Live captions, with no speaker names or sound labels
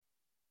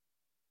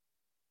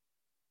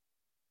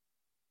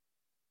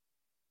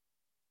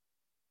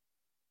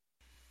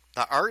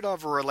The Art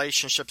of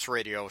Relationships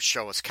radio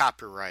show is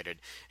copyrighted,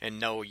 and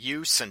no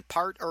use in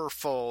part or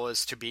full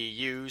is to be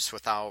used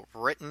without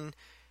written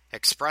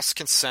express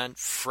consent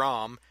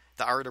from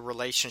the Art of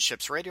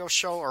Relationships radio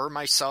show or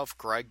myself,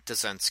 Greg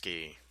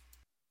Dazinski.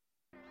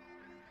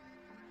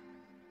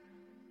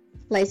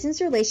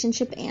 Licensed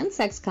relationship and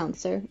sex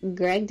counselor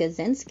Greg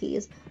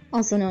Dazinski,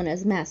 also known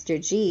as Master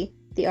G,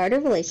 The Art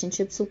of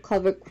Relationships will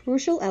cover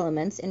crucial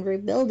elements in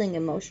rebuilding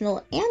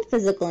emotional and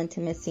physical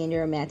intimacy in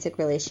your romantic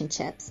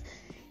relationships.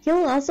 He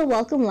will also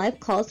welcome live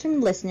calls from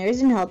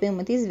listeners and help him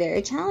with these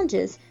very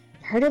challenges.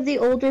 Heard of the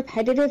old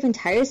repetitive and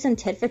tiresome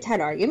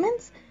tit-for-tat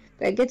arguments?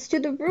 Greg gets to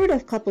the root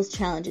of couples'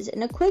 challenges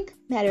in a quick,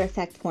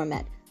 matter-of-fact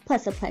format,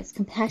 plus applies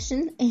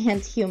compassion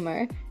and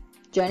humor.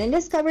 Join in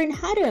discovering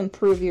how to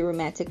improve your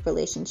romantic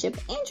relationship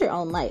and your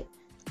own life.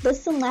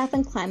 Listen, laugh,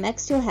 and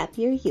climax to a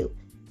happier you.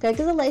 Greg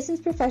is a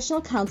licensed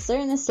professional counselor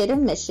in the state of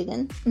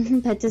Michigan,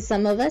 but to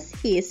some of us,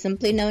 he is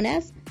simply known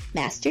as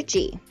Master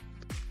G.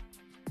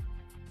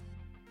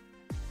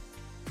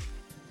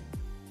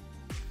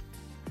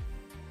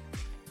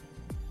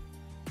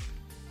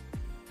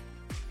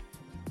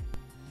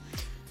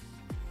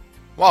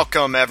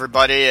 Welcome,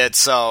 everybody.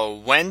 It's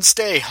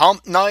Wednesday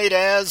hump night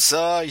as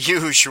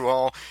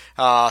usual.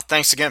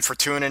 Thanks again for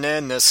tuning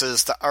in. This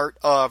is the Art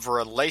of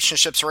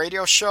Relationships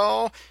radio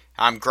show.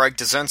 I'm Greg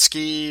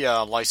Dazinski,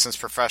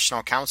 licensed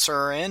professional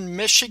counselor in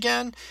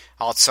Michigan,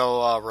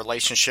 also a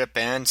relationship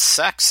and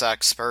sex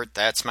expert.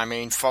 That's my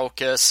main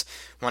focus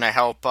when I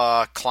help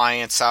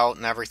clients out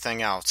and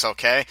everything else,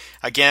 okay?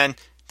 Again,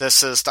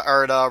 this is the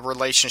Art of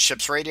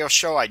Relationships radio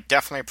show. I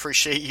definitely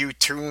appreciate you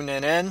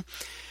tuning in.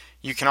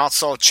 You can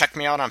also check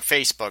me out on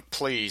Facebook,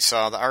 please. The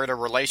Art of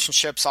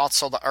Relationships,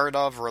 also the Art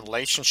of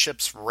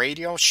Relationships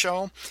radio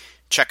show.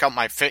 Check out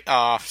my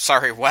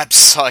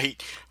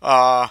website.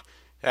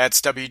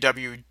 That's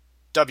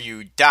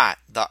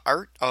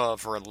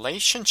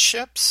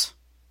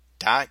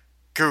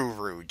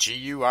www.theartofrelationships.guru,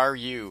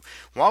 G-U-R-U.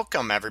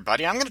 Welcome,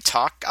 everybody. I'm going to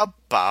talk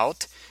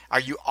about,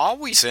 are you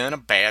always in a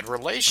bad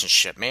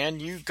relationship? Man,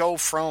 you go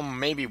from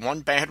maybe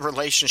one bad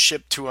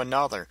relationship to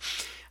another.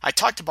 I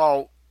talked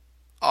about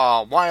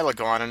a while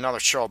ago on another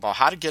show about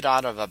how to get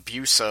out of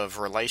abusive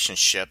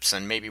relationships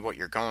and maybe what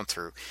you're going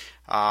through.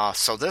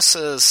 So this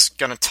is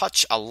going to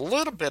touch a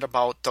little bit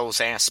about those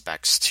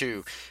aspects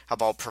too,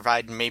 about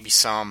providing maybe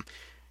some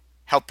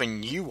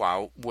helping you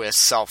out with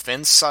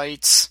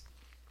self-insights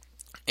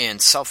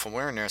and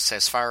self-awareness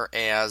as far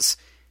as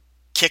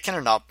kicking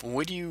it up.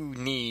 What do you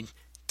need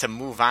to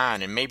move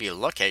on and maybe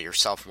look at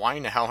yourself? Why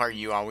in the hell are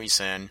you always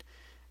in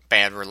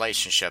bad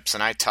relationships?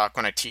 And I talk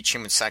when I teach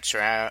human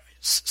sexuality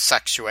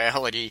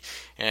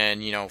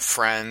and,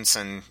 friends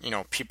and,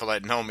 people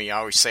that know me, I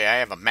always say I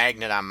have a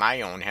magnet on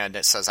my own head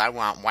that says I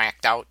want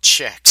whacked out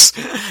chicks.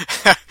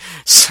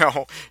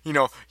 So,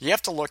 you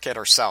have to look at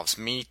ourselves.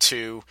 Me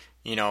too,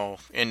 in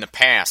the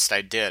past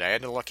I did. I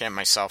had to look at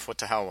myself. What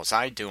the hell was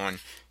I doing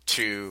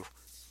to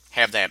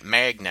have that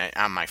magnet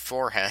on my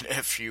forehead,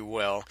 if you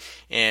will?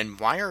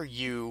 And why are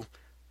you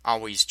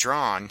always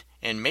drawn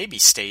and maybe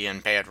stay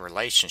in bad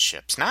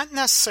relationships? Not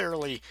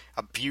necessarily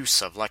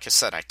abusive, like I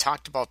said, I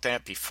talked about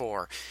that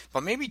before,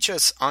 but maybe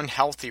just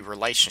unhealthy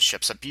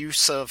relationships.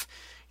 Abusive,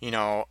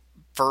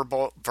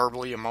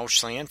 verbally,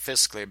 emotionally, and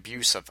physically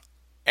abusive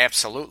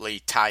absolutely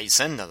ties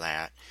into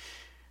that.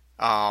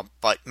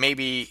 But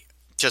maybe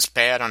just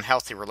bad,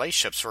 unhealthy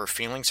relationships where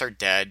feelings are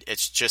dead,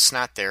 it's just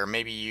not there.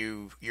 Maybe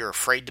you're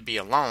afraid to be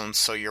alone,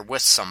 so you're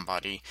with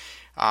somebody.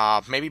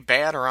 Maybe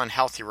bad or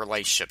unhealthy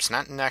relationships,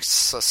 not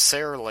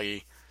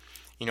necessarily,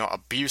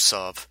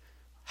 abusive.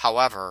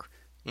 However,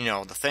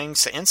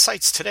 the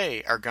insights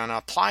today are going to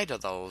apply to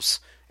those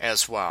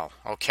as well,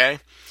 okay?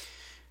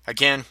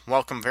 Again,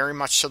 welcome very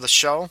much to the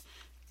show.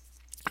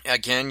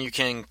 Again, you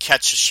can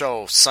catch the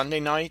show Sunday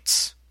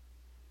nights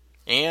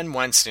and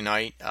Wednesday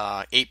night,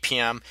 8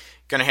 p.m.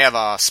 Going to have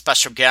a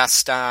special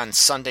guest on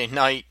Sunday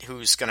night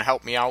who's going to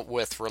help me out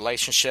with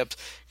relationships.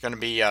 Going to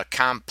be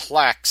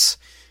Complex.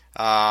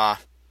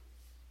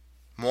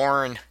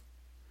 Warren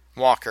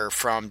Walker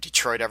from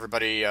Detroit.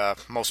 Everybody,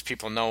 most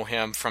people know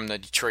him from the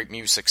Detroit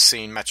music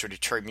scene, Metro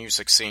Detroit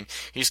music scene.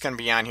 He's going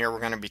to be on here. We're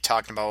going to be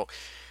talking about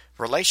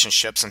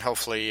relationships and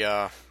hopefully,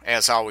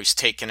 as always,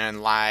 taking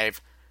in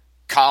live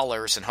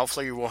callers. And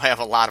hopefully we'll have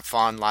a lot of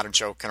fun, a lot of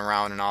joking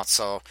around, and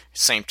also at the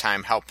same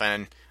time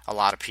helping a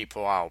lot of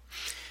people out.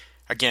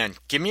 Again,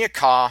 give me a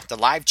call. The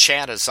live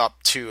chat is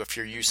up too if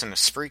you're using the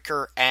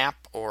Spreaker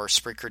app or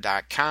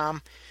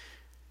Spreaker.com.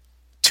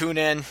 Tune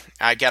in.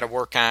 I got to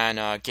work on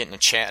getting a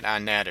chat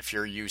on that if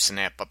you're using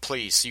that. But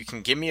please, you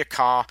can give me a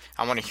call.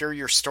 I want to hear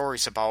your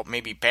stories about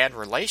maybe bad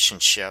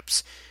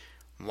relationships,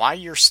 why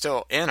you're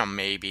still in them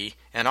maybe,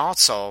 and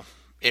also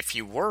if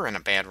you were in a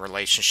bad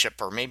relationship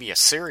or maybe a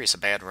series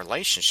of bad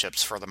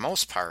relationships for the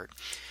most part,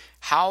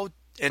 how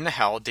in the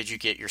hell did you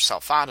get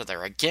yourself out of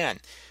there? Again,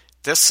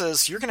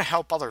 you're going to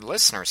help other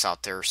listeners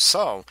out there,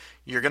 so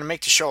you're going to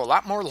make the show a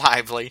lot more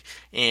lively,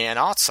 and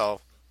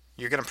also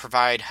you're going to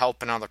provide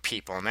help in other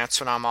people, and that's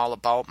what I'm all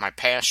about. My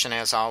passion,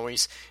 as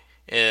always,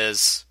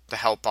 is to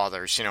help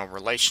others.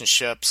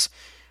 Relationships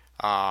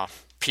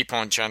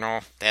people in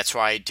general. That's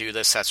why I do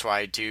this. That's why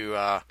I do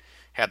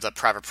have the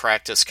private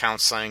practice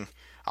counseling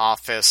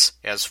office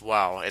as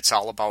well. It's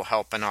all about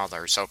helping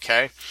others,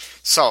 okay?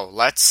 So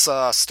let's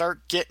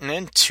start getting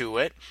into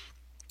it.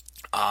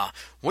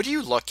 What do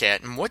you look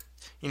at, and what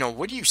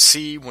do you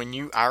see when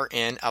you are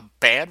in a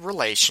bad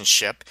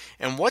relationship,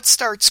 and what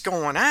starts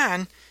going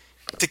on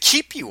to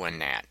keep you in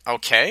that,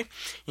 okay?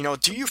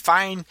 Do you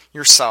find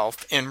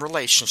yourself in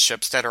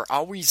relationships that are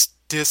always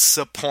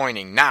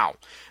disappointing? Now,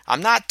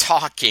 I'm not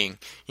talking,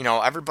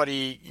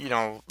 everybody,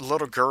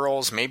 little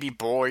girls, maybe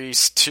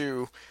boys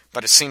too,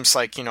 but it seems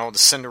like, the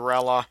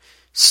Cinderella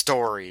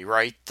story,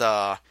 right?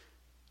 The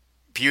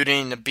Beauty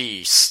and the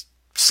Beast,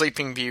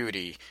 Sleeping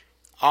Beauty,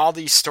 all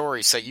these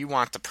stories that you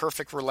want the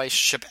perfect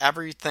relationship,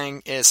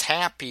 everything is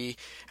happy,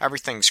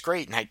 everything's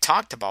great. And I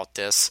talked about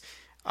this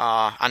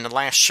on the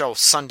last show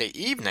Sunday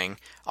evening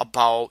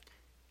about,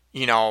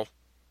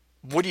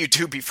 what do you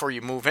do before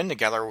you move in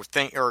together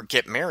or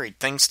get married?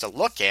 Things to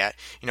look at.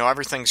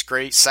 Everything's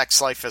great,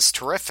 sex life is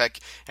terrific,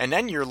 and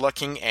then you're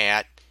looking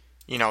at,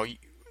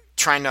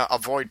 trying to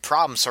avoid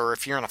problems. Or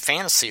if you're in a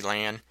fantasy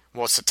land,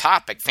 well, it's a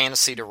topic,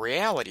 fantasy to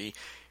reality.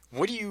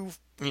 What do you,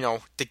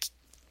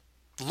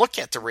 look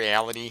at the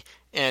reality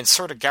and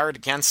sort of guard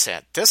against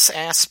that? This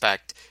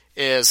aspect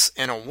is,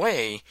 in a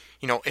way,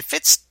 if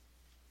it's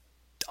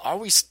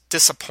always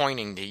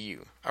disappointing to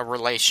you, a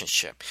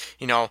relationship,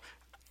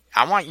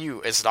 I want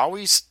you, is it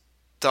always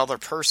the other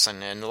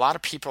person? And a lot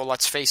of people,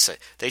 let's face it,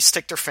 they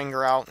stick their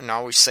finger out and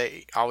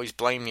always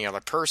blame the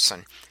other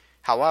person.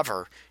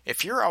 However,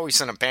 if you're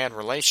always in a bad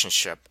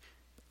relationship,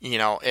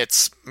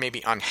 it's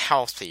maybe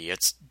unhealthy,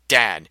 it's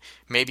dead.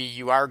 Maybe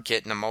you are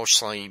getting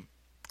emotionally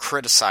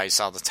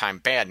criticized all the time,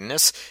 bad. And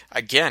this,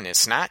 again,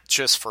 it's not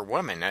just for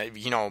women.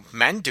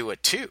 Men do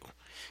it too.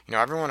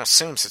 Everyone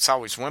assumes it's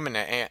always women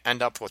that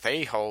end up with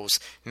a-holes.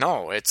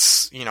 No,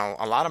 it's,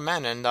 a lot of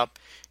men end up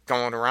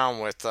going around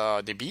with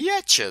the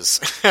bitches.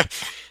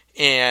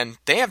 And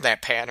they have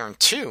that pattern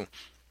too.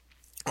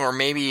 Or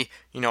maybe,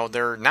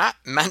 they're not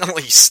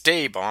mentally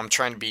stable. I'm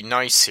trying to be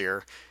nice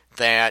here.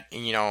 That,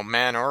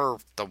 men or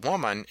the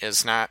woman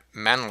is not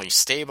mentally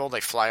stable.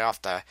 They fly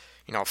off the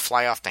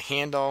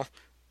handle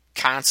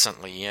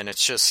constantly. And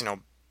it's just,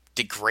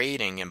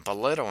 degrading and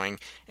belittling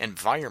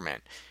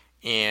environment.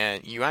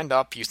 And you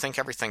think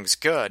everything's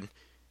good,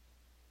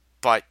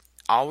 but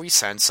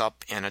always ends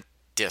up in a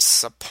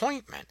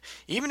disappointment.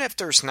 Even if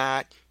there's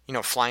not,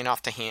 flying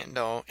off the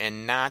handle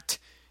and not,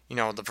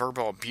 the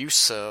verbal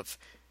abusive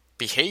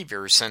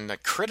behaviors and the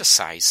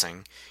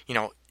criticizing,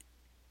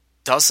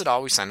 does it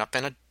always end up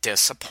in a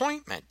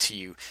disappointment to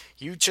you?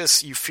 You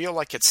feel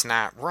like it's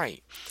not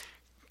right.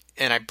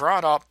 And I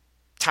brought up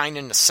tying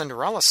in the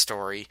Cinderella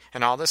story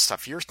and all this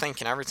stuff. You're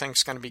thinking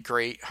everything's going to be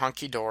great,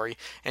 hunky-dory,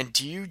 and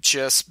do you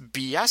just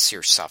BS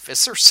yourself?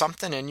 Is there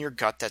something in your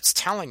gut that's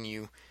telling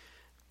you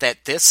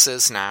that this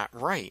is not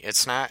right?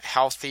 It's not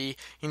healthy.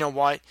 You know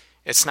what?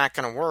 It's not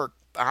going to work.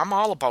 I'm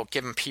all about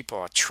giving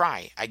people a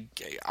try.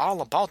 All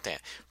about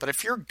that. But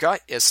if your gut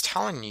is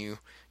telling you,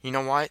 you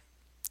know what?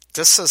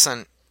 This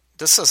isn't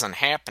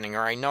happening,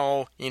 or I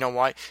know,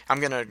 I'm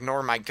going to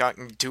ignore my gut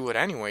and do it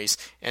anyways.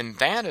 And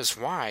that is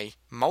why,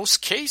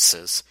 most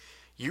cases,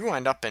 you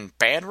end up in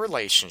bad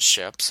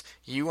relationships,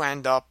 you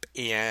end up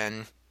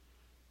in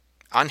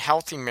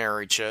unhealthy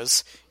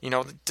marriages.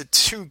 The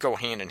two go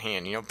hand in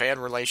hand, bad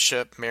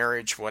relationship,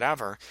 marriage,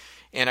 whatever.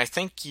 And I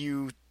think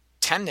you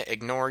tend to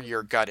ignore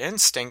your gut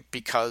instinct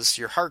because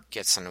your heart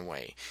gets in the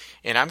way.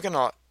 And I'm going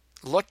to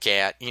look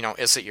at,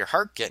 is it your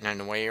heart getting in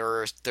the way,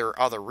 or is there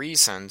other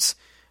reasons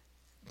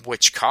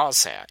which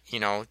cause that?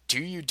 Do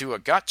you do a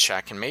gut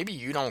check? And maybe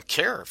you don't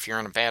care if you're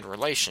in a bad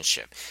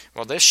relationship.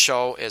 Well, this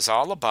show is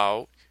all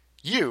about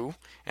you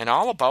and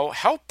all about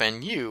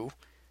helping you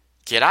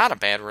get out of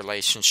bad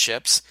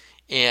relationships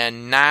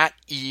and not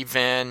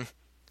even,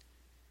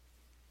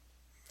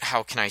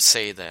 how can I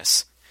say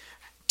this?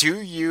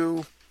 Do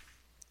you,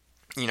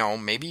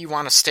 maybe you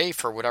want to stay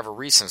for whatever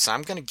reasons.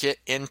 I'm going to get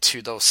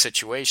into those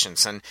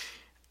situations. And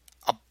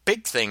a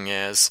big thing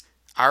is,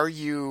 do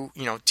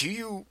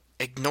you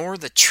ignore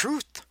the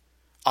truth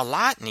a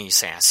lot in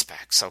these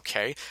aspects,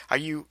 okay? Are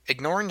you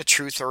ignoring the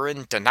truth or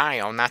in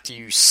denial? Not to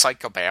use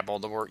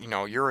psychobabble, the word,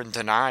 you're in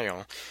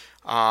denial.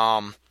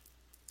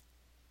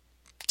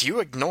 Do you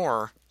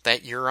ignore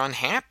that you're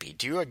unhappy?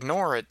 Do you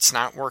ignore it's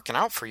not working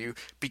out for you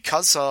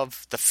because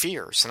of the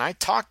fears? And I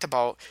talked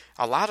about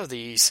a lot of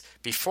these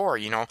before.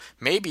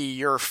 Maybe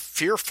you're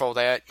fearful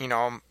that,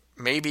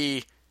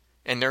 maybe,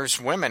 and there's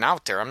women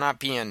out there, I'm not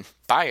being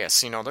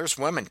biased, there's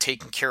women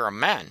taking care of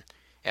men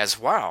as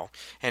well.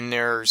 And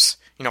there's,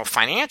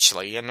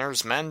 financially, and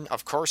there's men,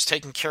 of course,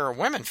 taking care of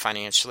women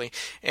financially.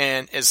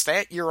 And is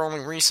that your only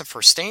reason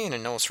for staying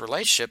in those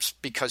relationships?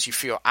 Because you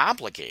feel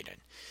obligated?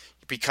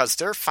 Because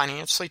they're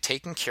financially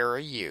taking care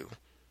of you.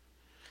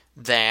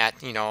 That,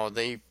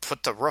 they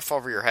put the roof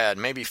over your head,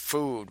 maybe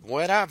food,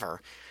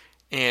 whatever.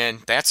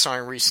 And that's the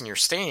only reason you're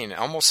staying,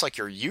 almost like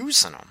you're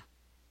using them.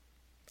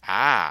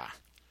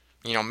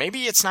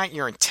 Maybe it's not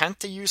your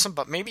intent to use them,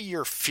 but maybe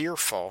you're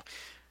fearful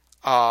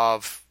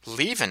of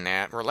leaving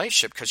that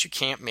relationship because you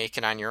can't make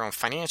it on your own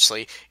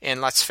financially. And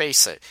let's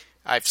face it,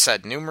 I've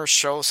said numerous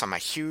shows, I'm a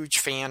huge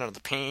fan of the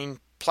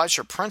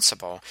pain-pleasure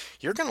principle.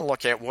 You're going to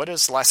look at what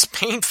is less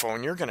painful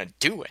and you're going to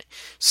do it.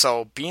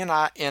 So being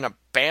in a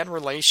bad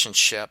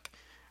relationship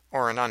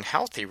or an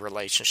unhealthy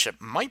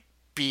relationship might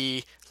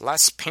be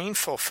less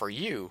painful for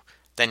you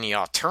than the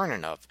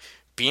alternative.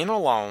 Being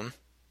alone,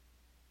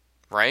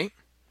 right?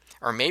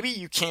 Or maybe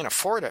you can't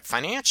afford it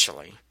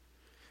financially.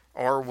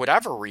 Or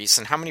whatever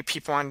reason, how many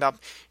people end up,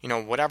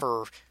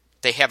 whatever,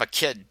 they have a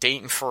kid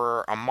dating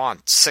for a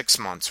month, 6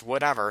 months,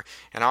 whatever,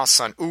 and all of a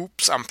sudden,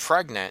 oops, I'm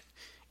pregnant,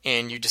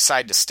 and you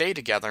decide to stay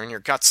together, and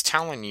your gut's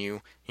telling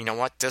you, you know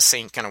what, this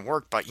ain't going to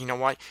work, but you know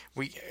what,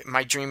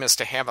 my dream is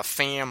to have a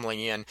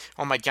family, and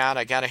oh my God,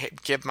 I got to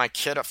give my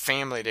kid a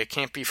family, they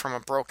can't be from a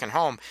broken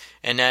home,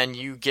 and then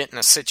you get in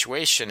a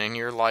situation, and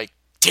you're like,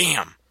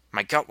 damn.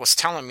 My gut was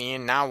telling me,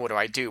 and now what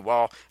do?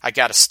 Well, I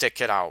got to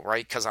stick it out,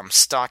 right? Because I'm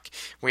stuck.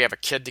 We have a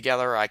kid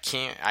together. I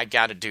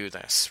got to do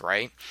this,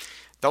 right?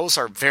 Those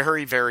are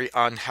very, very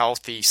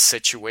unhealthy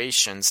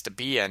situations to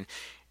be in.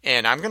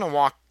 And I'm going to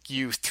walk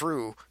you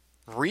through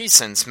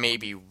reasons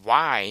maybe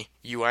why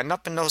you end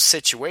up in those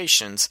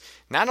situations,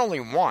 not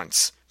only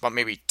once, but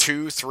maybe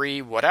 2,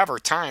 3, whatever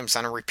times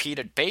on a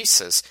repeated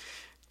basis.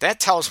 That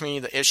tells me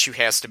the issue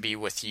has to be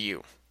with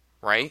you,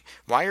 right?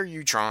 Why are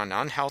you drawing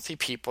unhealthy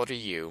people to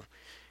you?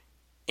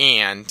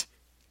 And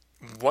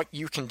what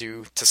you can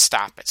do to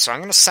stop it. So I'm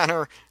going to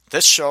center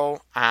this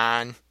show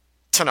on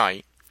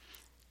tonight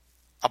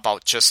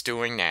about just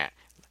doing that.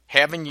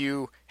 Having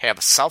you have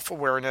a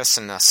self-awareness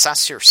and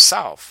assess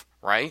yourself,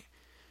 right?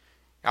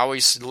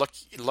 Always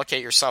look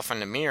at yourself in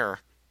the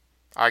mirror.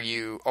 Are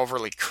you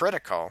overly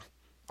critical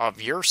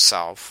of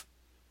yourself?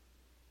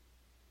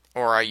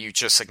 Or are you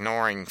just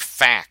ignoring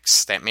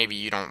facts that maybe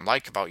you don't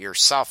like about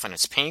yourself and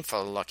it's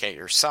painful to look at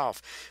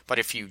yourself? But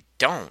if you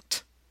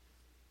don't,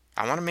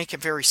 I want to make it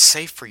very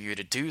safe for you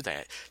to do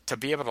that, to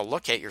be able to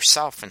look at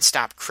yourself and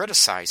stop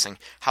criticizing.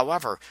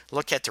 However,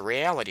 look at the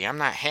reality. I'm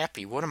not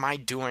happy. What am I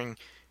doing?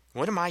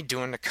 What am I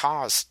doing to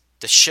cause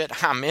the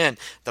shit I'm in,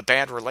 the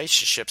bad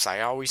relationships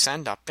I always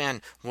end up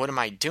in? What am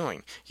I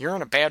doing? You're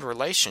in a bad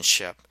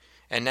relationship,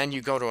 and then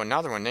you go to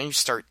another one. Then you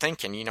start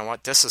thinking, you know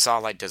what, this is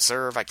all I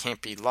deserve. I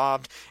can't be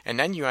loved. And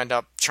then you end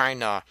up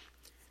trying to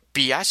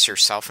BS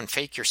yourself and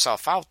fake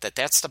yourself out that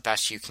that's the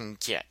best you can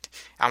get.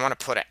 I want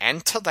to put an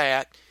end to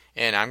that.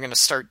 And I'm going to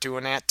start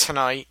doing that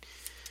tonight.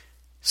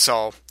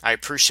 So I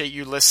appreciate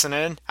you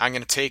listening. I'm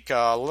going to take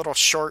a little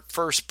short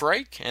first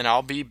break, and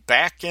I'll be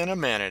back in a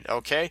minute,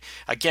 okay?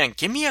 Again,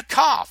 give me a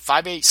call,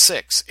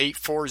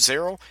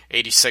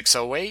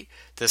 586-840-8608.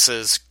 This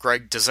is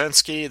Greg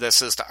Dazinski.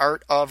 This is the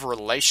Art of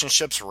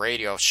Relationships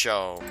radio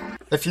show.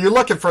 If you're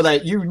looking for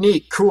that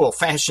unique, cool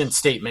fashion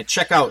statement,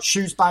 check out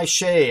Shoes by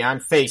Shay on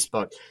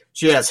Facebook.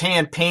 She has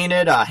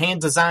hand-painted,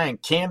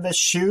 hand-designed canvas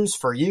shoes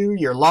for you,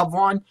 your loved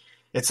one.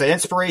 It's an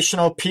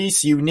inspirational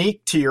piece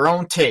unique to your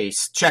own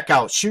taste. Check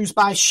out Shoes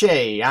by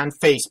Shay on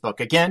Facebook.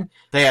 Again,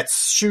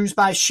 that's Shoes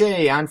by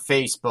Shay on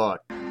Facebook.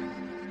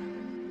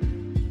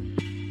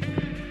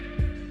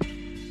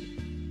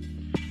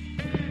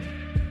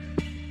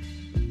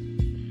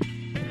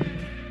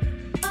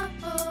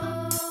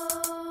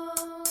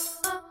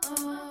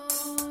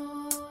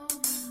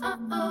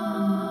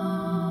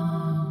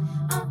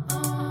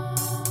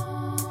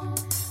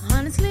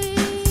 Honestly,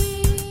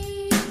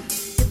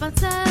 if I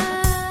tell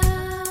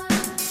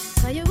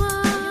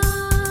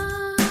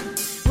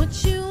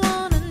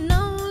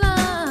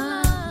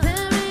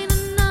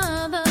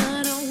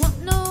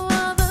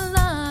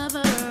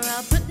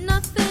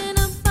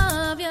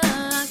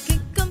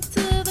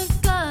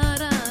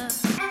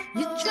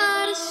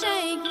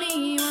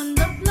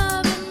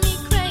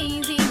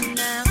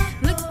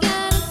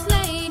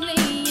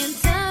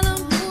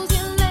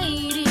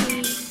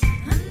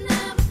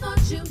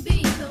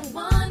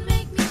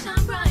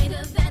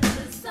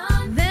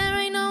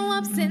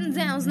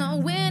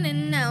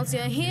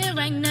you're here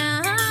right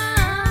now.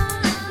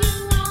 If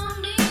you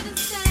want me to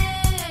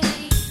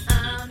stay,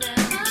 I'll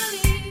never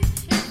leave.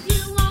 If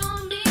you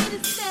want me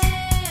to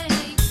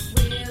stay,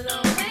 we'll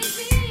always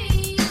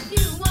be. If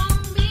you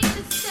want me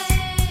to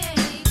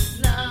stay,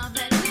 love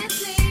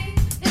endlessly.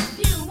 If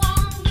you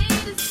want me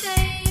to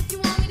stay,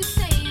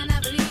 I'll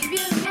never leave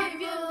you.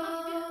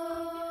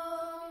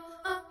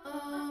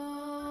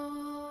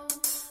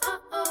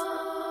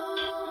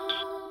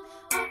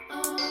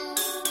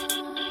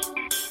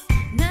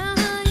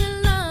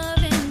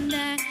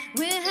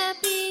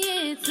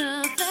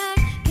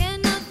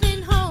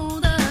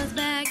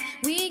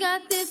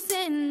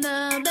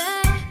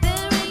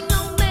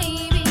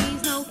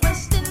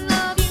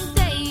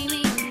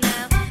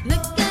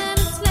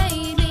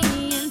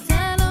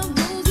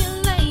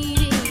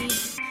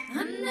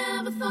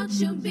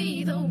 you'll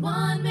be the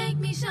one, make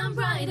me shine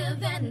brighter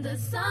than the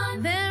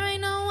sun. There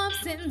ain't no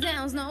ups and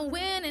downs, no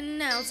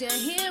winning outs. You're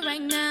here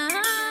right now.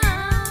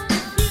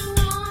 If you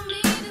want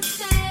me to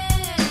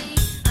stay,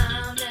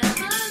 I'll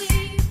never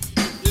leave.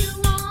 If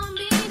you want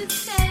me to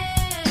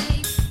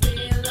stay,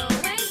 we'll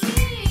always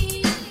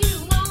be. If you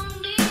want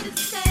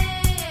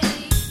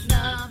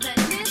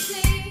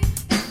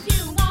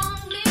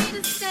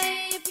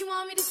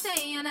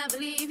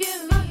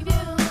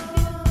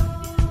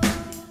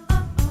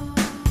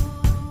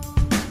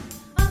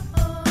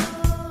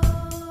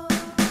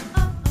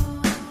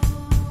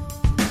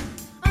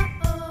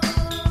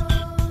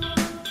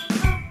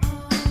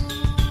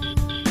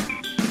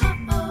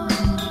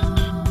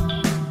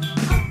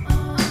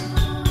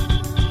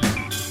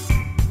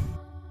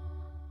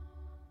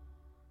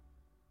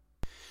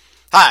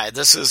Hi,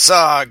 this is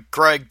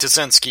Greg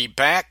Dazinski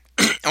back.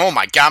 Oh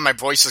my god, my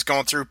voice is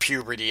going through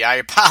puberty. I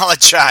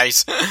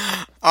apologize.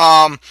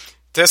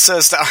 This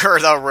is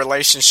the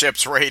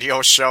Relationships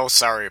Radio Show.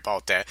 Sorry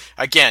about that.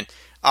 Again,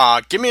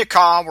 give me a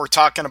call. We're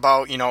talking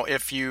about,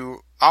 if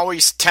you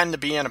always tend to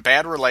be in a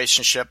bad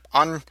relationship,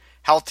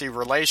 unhealthy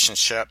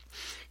relationship,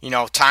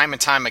 time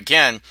and time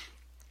again,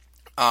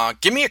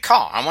 give me a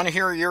call. I want to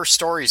hear your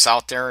stories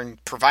out there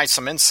and provide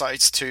some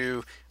insights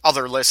to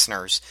other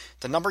listeners.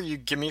 The number you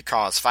give me a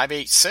call is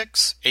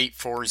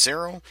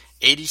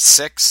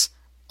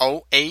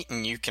 586-840-8608,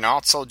 and you can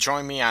also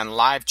join me on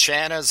live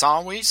chat as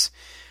always.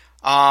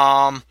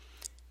 Talking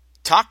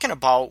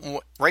about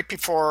right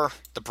before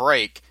the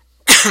break,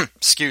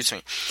 excuse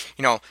me,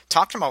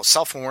 talking about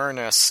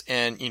self-awareness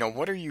and,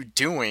 what are you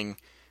doing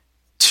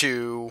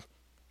to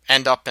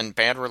end up in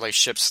bad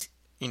relationships,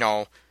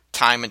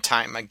 time and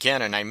time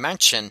again. And I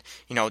mentioned,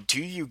 do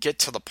you get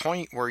to the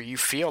point where you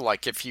feel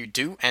like if you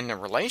do end a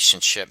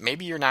relationship,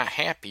 maybe you're not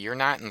happy, you're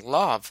not in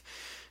love,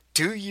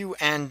 do you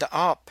end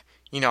up,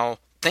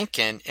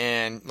 thinking,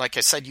 and like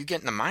I said, you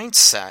get in the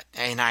mindset,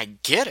 and I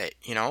get it,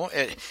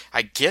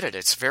 I get it.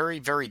 It's very,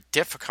 very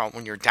difficult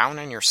when you're down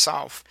on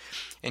yourself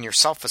and your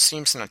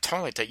self-esteem's in the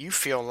toilet that you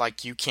feel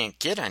like you can't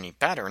get any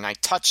better. And I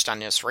touched on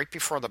this right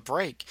before the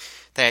break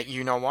that,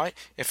 what,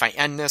 if I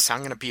end this, I'm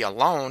going to be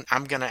alone.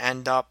 I'm going to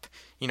end up,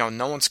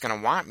 no one's going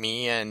to want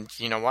me, and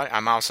what,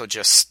 I'm also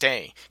just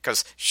stay.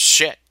 Because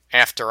shit,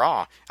 after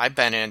all, I've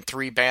been in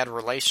 3 bad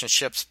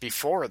relationships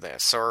before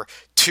this, or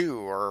 2,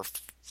 or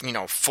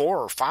 4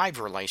 or 5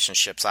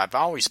 relationships. I've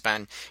always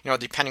been,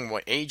 depending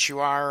what age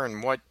you are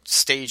and what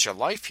stage of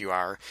life you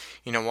are,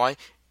 what,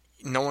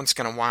 no one's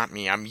going to want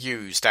me. I'm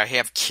used. I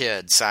have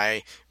kids.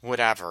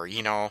 Whatever,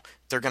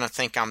 they're going to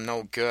think I'm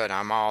no good.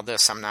 I'm all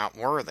this. I'm not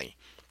worthy.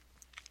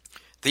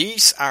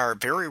 These are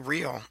very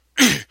real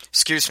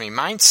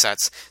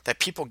mindsets that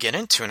people get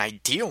into, and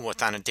I deal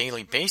with on a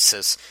daily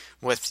basis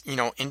with,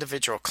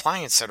 individual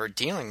clients that are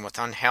dealing with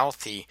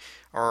unhealthy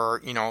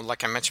or,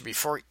 like I mentioned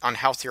before,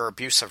 unhealthy or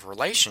abusive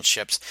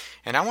relationships.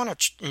 And I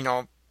want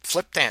to,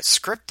 flip that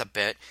script a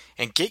bit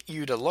and get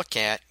you to look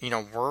at,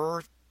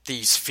 where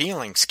these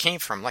feelings came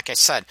from. Like I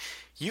said,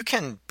 you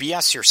can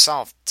BS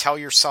yourself, tell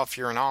yourself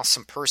you're an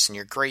awesome person,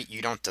 you're great,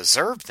 you don't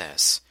deserve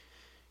this.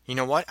 You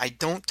know what? I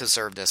don't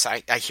deserve this.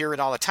 I hear it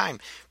all the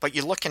time. But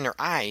you look in their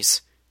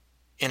eyes,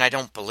 and I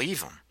don't believe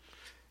them.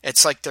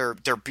 It's like they're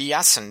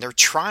BSing. They're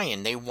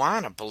trying. They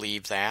want to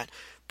believe that,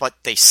 but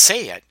they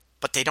say it,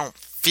 but they don't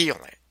feel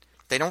it.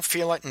 They don't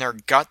feel it in their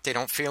gut. They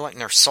don't feel it in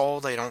their soul.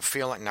 They don't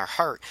feel it in their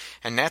heart.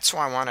 And that's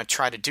what I want to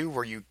try to do,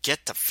 where you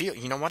get to feel,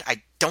 you know what?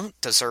 I don't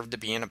deserve to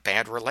be in a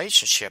bad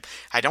relationship.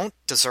 I don't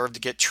deserve to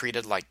get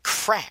treated like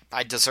crap.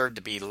 I deserve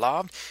to be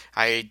loved.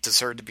 I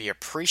deserve to be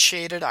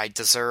appreciated. I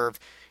deserve,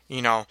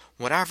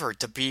 whatever,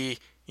 to be,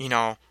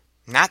 not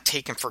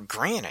taken for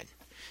granted.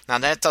 Now,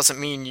 that doesn't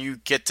mean you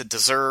get to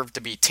deserve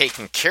to be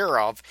taken care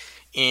of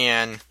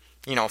and,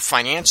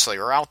 financially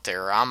or out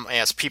there.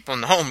 As people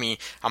know me,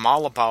 I'm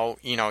all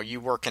about,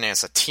 you working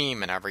as a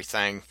team and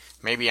everything.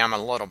 Maybe I'm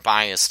a little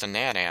biased in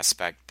that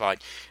aspect,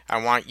 but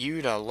I want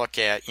you to look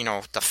at,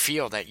 to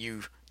feel that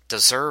you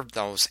deserve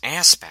those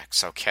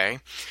aspects, okay?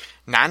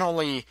 Not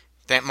only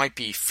that might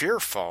be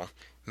fearful,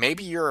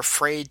 maybe you're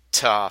afraid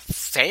to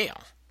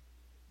fail.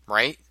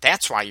 Right?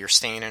 That's why you're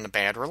staying in a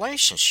bad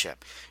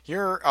relationship.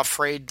 You're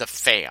afraid to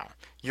fail.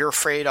 You're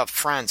afraid of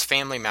friends,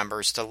 family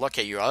members to look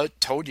at you, I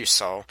told you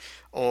so,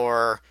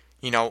 or,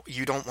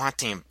 you don't want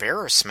the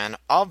embarrassment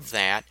of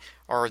that,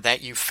 or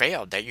that you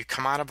failed, that you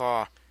come out of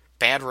a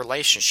bad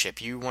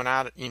relationship. You went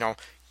out,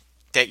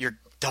 that you're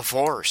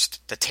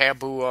divorced. The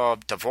taboo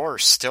of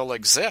divorce still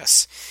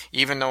exists,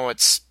 even though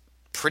it's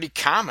pretty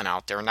common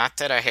out there. Not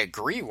that I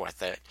agree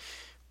with it.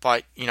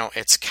 But,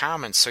 it's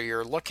common. So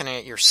you're looking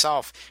at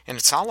yourself, and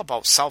it's all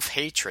about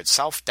self-hatred,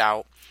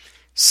 self-doubt,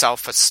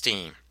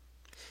 self-esteem.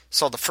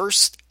 So the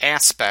first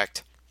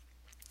aspect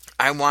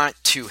I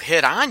want to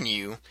hit on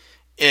you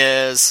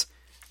is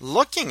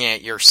looking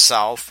at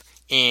yourself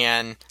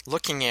and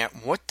looking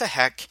at what the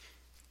heck,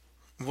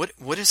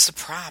 what is the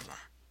problem?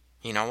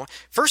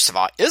 First of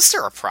all, is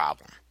there a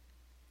problem?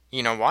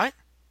 You know what?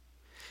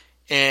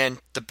 And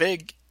the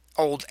big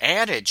old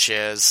adage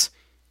is,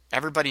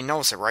 everybody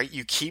knows it, right?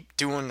 You keep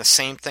doing the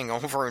same thing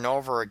over and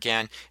over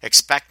again,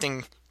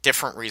 expecting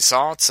different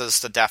results is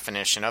the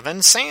definition of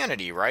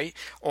insanity, right?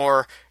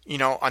 Or,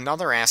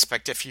 another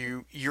aspect, if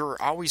you're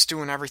always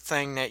doing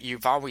everything that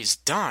you've always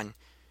done,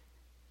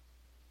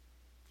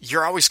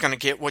 you're always going to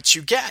get what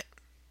you get.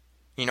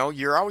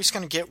 You're always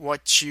going to get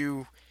what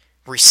you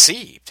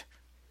received.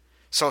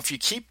 So if you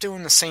keep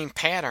doing the same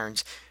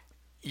patterns,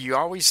 you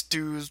always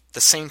do the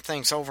same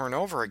things over and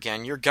over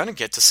again, you're going to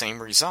get the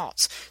same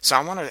results. So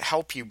I want to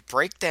help you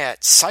break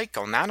that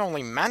cycle, not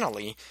only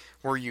mentally,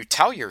 where you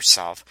tell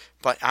yourself,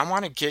 but I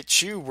want to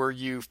get you where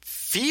you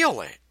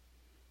feel it.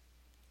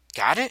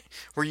 Got it?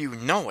 Where you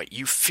know it,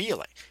 you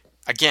feel it.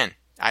 Again,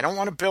 I don't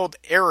want to build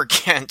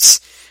arrogance.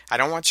 I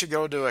don't want you to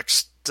go to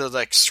to the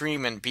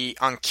extreme and be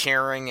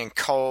uncaring and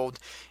cold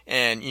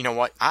and, you know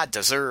what, I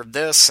deserve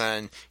this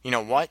and, you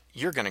know what,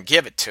 you're going to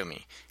give it to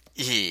me.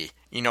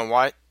 You know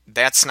what,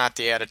 that's not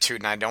the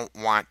attitude and I don't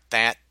want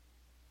that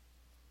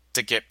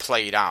to get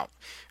played out.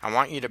 I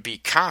want you to be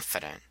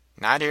confident,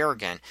 not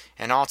arrogant.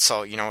 And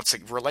also, you know, it's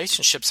like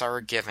relationships are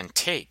a give and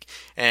take.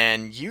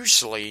 And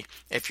usually,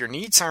 if your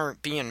needs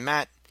aren't being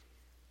met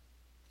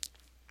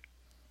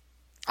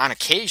on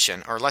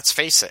occasion, or let's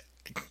face it,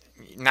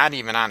 not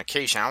even on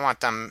occasion, I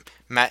want them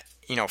met,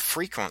 you know,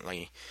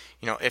 frequently.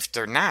 You know, if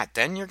they're not,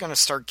 then you're going to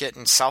start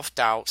getting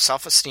self-doubt,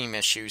 self-esteem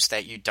issues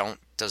that you don't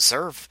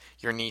deserve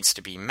your needs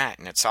to be met.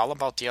 And it's all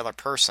about the other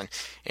person,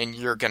 and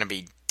you're going to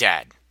be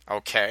dead,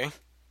 okay?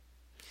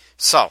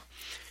 So,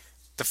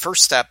 the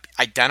first step,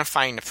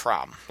 identifying the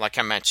problem. Like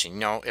I mentioned, you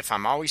know, if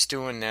I'm always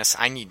doing this,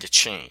 I need to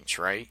change,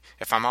 right?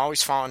 If I'm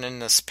always falling in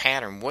this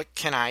pattern, what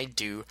can I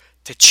do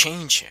to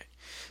change it?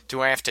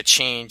 Do I have to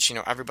change, you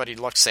know, everybody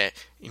looks at,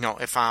 you know,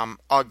 if I'm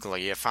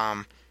ugly, if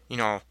I'm, you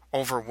know,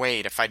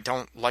 overweight, if I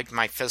don't like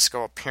my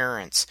physical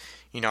appearance,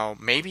 you know,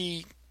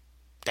 maybe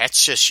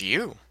that's just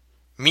you.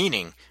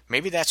 Meaning,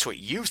 maybe that's what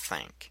you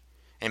think.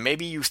 And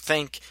maybe you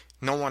think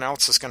no one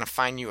else is going to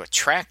find you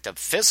attractive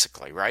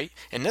physically, right?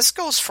 And this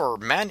goes for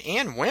men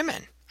and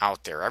women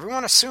out there.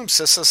 Everyone assumes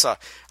this is a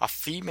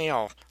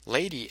female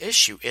lady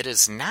issue. It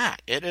is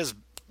not. It is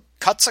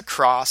cuts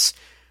across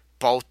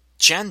both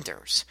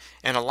genders.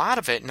 And a lot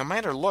of it, no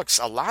matter looks,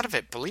 a lot of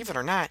it, believe it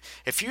or not,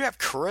 if you have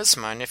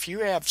charisma and if you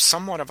have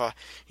somewhat of a,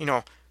 you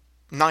know,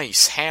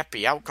 nice,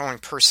 happy, outgoing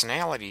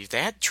personality,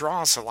 that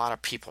draws a lot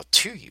of people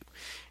to you.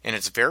 And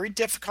it's very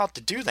difficult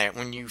to do that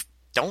when you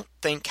don't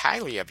think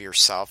highly of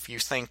yourself. You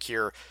think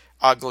you're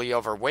ugly,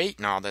 overweight,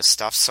 and all this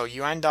stuff, so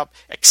you end up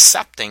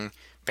accepting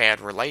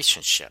bad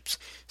relationships.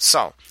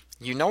 So,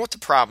 you know what the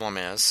problem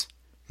is.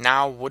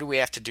 Now, what do we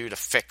have to do to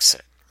fix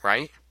it,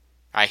 right?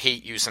 I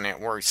hate using that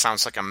word. It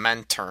sounds like a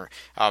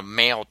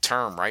male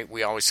term, right?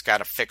 We always got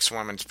to fix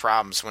women's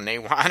problems when they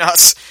want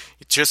us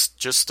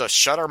just to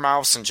shut our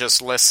mouths and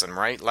just listen,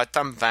 right? Let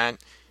them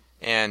vent,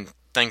 and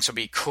things will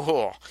be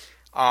cool.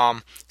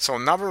 So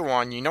number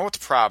one, you know what the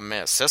problem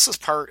is. This is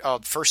part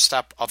of the first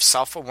step of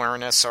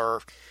self-awareness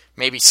or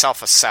maybe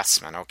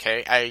self-assessment,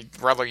 okay? I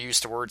rather use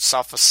the word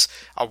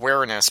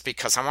self-awareness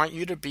because I want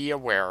you to be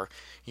aware.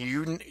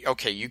 You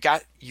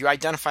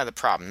identify the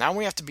problem. Now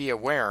we have to be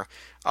aware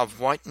of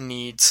what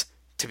needs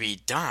to be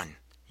done.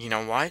 You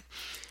know what?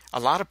 A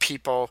lot of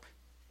people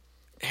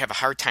have a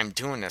hard time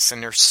doing this,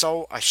 and they're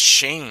so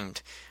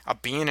ashamed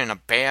of being in a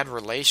bad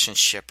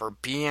relationship or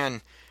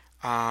being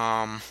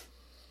in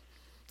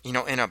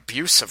an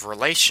abusive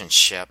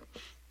relationship.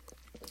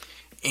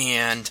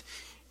 And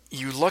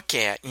you look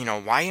at,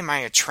 why am I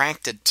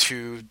attracted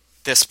to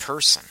this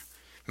person?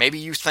 Maybe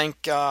you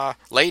think,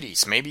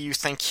 ladies, maybe you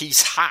think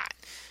he's hot.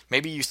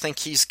 Maybe you think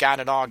he's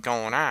got it all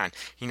going on.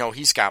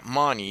 He's got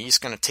money. He's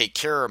going to take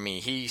care of me.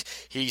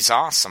 He's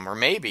awesome. Or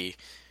maybe,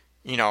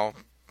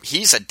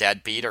 he's a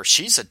deadbeat or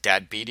she's a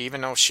deadbeat even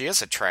though she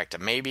is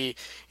attractive. Maybe,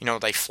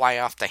 they fly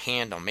off the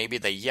handle. Maybe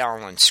they yell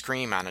and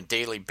scream on a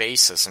daily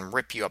basis and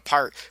rip you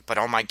apart. But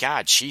oh my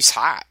God, she's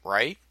hot,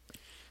 right?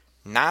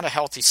 Not a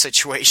healthy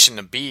situation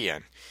to be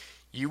in.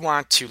 You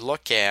want to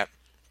look at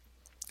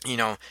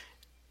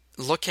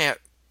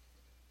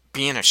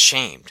being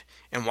ashamed.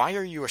 And why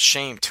are you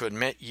ashamed to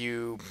admit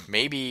you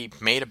maybe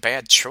made a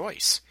bad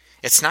choice?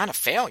 It's not a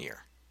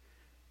failure,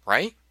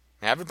 right?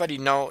 Everybody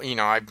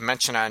I've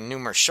mentioned on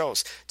numerous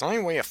shows, the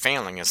only way of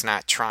failing is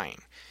not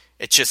trying.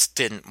 It just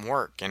didn't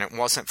work, and it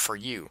wasn't for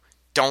you.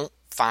 Don't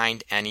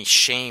find any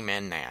shame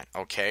in that,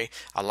 okay?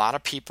 A lot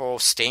of people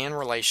stay in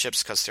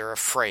relationships because they're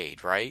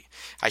afraid, right?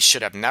 I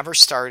should have never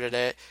started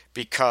it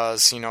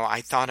because,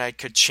 I thought I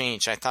could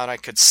change. I thought I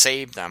could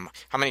save them.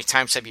 How many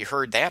times have you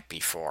heard that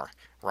before,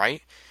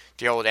 right?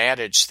 The old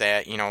adage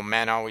that,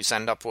 men always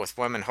end up with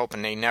women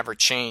hoping they never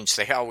change.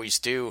 They always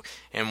do.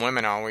 And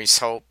women always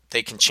hope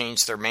they can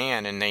change their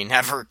man, and they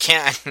never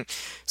can.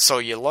 So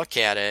you look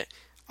at it,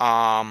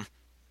 I'm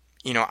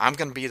going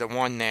to be the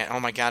one that,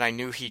 oh my God, I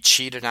knew he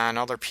cheated on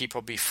other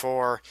people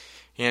before,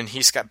 and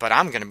but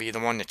I'm going to be the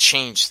one to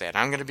change that.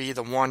 I'm going to be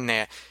the one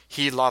that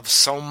he loves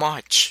so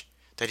much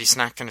that he's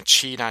not going to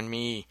cheat on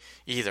me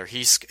either.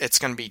 It's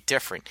going to be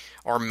different.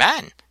 Or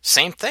men,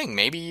 same thing.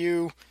 Maybe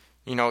you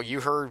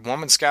heard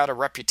woman's got a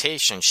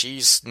reputation.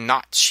 She's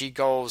nuts. She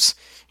goes,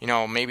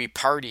 maybe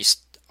parties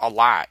a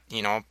lot.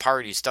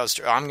 Parties does.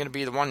 I'm going to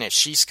be the one that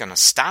she's going to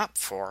stop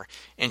for,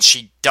 and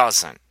she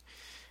doesn't.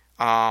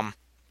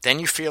 Then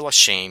you feel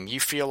ashamed. You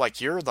feel like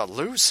you're the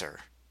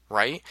loser,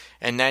 right?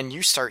 And then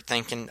you start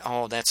thinking,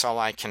 oh, that's all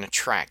I can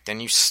attract.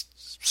 And you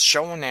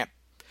showing that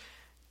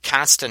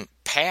constant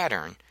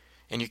pattern,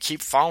 and you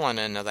keep falling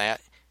into that.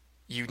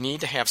 You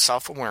need to have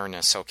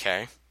self-awareness,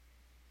 okay?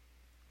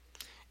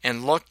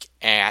 And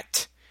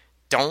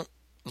don't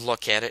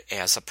look at it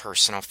as a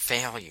personal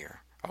failure,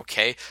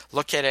 okay?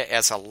 Look at it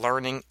as a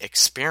learning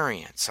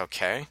experience,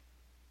 okay?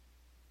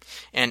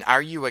 And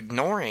are you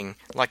ignoring,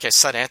 like I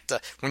said,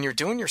 when you're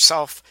doing your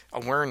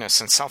self-awareness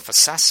and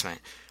self-assessment,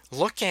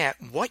 look at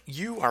what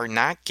you are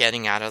not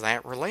getting out of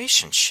that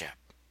relationship.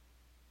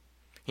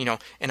 You know,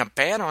 in a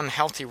bad,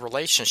 unhealthy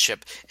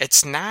relationship,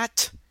 it's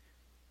not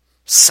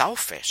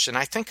selfish. And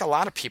I think a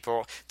lot of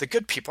people, the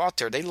good people out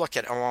there, they look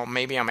at, oh, well,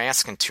 maybe I'm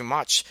asking too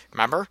much.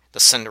 Remember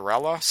the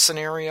Cinderella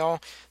scenario,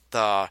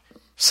 the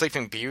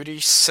Sleeping Beauty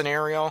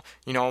scenario?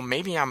 You know,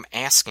 maybe I'm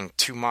asking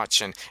too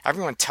much. And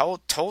everyone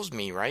told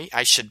me, right,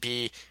 I should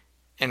be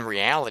in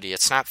reality.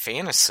 It's not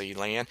fantasy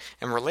land.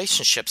 And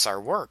relationships are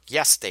work.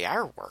 Yes, they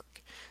are work.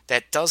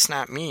 That does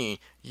not mean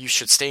you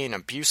should stay in an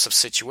abusive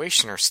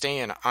situation or stay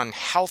in an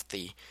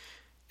unhealthy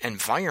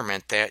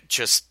environment that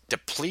just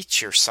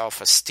depletes your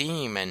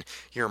self-esteem and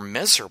you're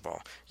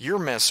miserable. You're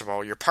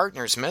miserable, your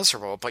partner's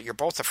miserable, but you're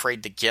both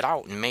afraid to get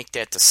out and make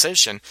that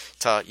decision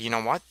to, you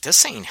know what,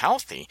 this ain't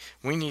healthy.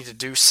 We need to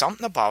do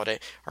something about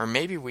it, or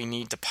maybe we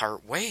need to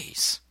part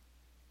ways.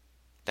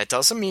 That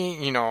doesn't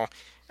mean, you know,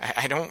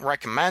 I don't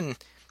recommend,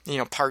 you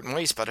know, parting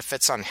ways, but if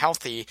it's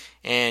unhealthy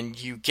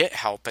and you get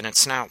help and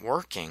it's not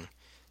working,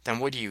 then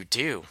what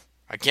do?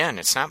 Again,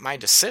 it's not my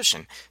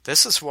decision.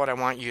 This is what I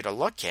want you to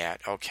look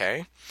at,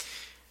 okay?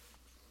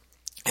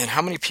 And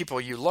how many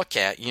people you look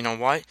at, you know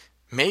what?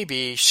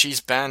 Maybe she's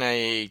been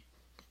a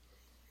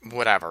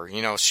whatever,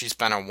 you know, she's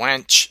been a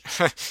wench.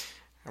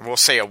 We'll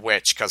say a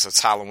witch because it's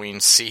Halloween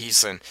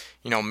season.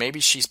 You know, maybe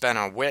she's been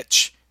a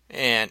witch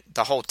and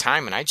the whole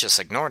time, and I just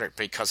ignored it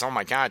because, oh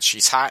my God,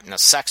 she's hot and the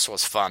sex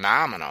was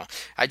phenomenal.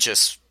 I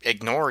just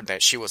ignored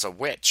that she was a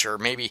witch, or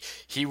maybe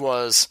he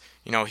was,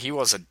 you know, he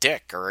was a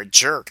dick or a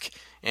jerk.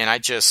 And I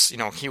just, you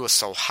know, he was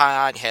so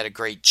hot, had a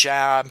great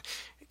job,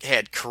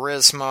 had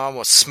charisma,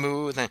 was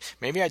smooth, and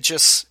maybe I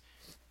just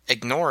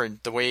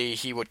ignored the way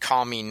he would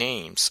call me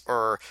names,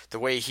 or the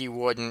way he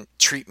wouldn't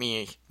treat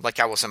me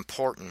like I was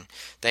important,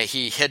 that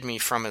he hid me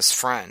from his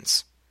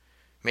friends.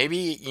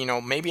 Maybe, you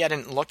know, maybe I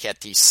didn't look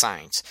at these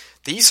signs.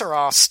 These are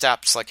all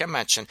steps, like I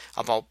mentioned,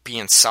 about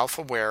being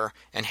self-aware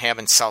and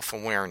having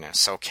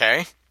self-awareness,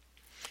 okay?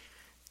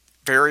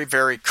 Very,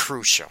 very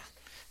crucial.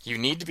 You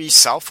need to be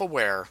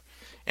self-aware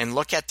and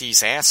look at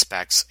these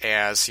aspects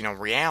as, you know,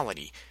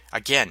 reality.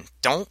 Again,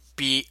 don't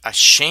be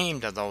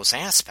ashamed of those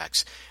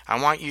aspects.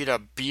 I want you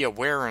to be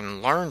aware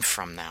and learn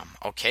from them,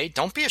 okay?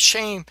 Don't be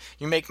ashamed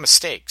you make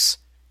mistakes.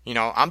 You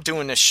know, I'm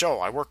doing this show.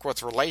 I work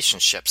with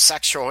relationships,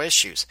 sexual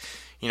issues.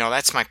 You know,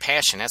 that's my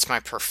passion. That's my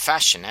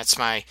profession. That's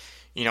my,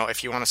 you know,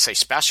 if you want to say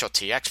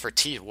specialty,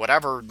 expertise,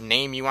 whatever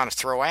name you want to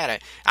throw at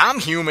it. I'm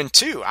human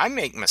too. I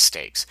make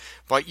mistakes.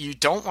 But you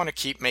don't want to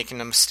keep making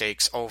the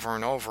mistakes over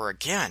and over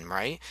again,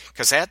 right?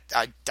 Because that,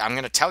 I'm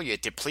going to tell you,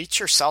 it depletes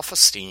your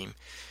self-esteem.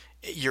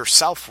 Your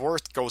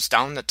self-worth goes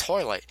down the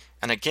toilet.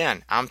 And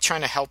again, I'm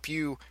trying to help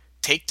you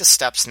take the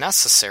steps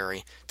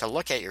necessary to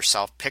look at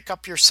yourself, pick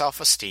up your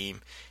self-esteem,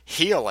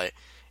 heal it,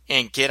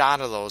 and get out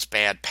of those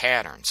bad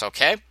patterns,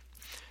 okay?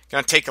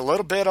 Going to take a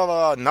little bit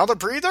of another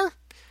breather.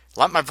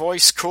 Let my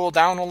voice cool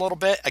down a little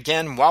bit.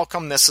 Again,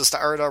 welcome. This is the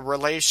Art of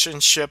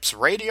Relationships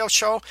radio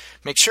show.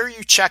 Make sure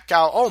you check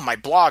out, my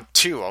blog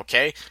too,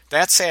 okay?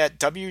 That's at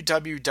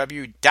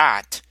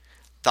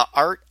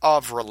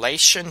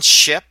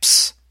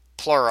www.theartofrelationships,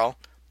 plural,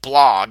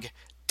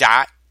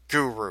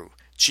 blog.guru,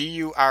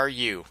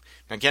 Guru.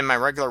 Again, my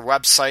regular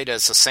website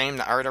is the same,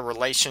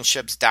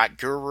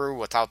 theartofrelationships.guru,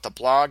 without the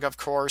blog, of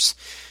course.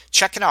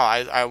 Check it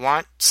out. I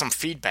want some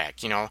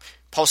feedback, you know.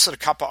 Posted a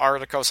couple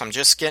articles. I'm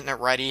just getting it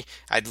ready.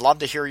 I'd love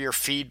to hear your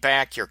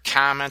feedback, your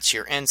comments,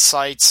 your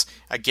insights.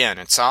 Again,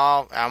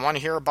 I want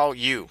to hear about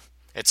you.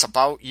 It's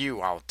about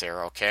you out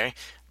there, okay?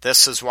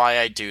 This is why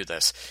I do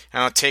this.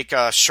 And I'll take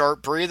a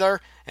short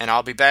breather, and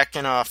I'll be back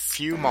in a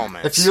few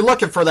moments. If you're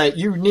looking for that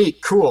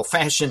unique, cool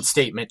fashion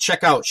statement,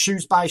 check out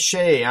Shoes by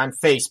Shay on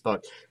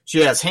Facebook.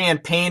 She has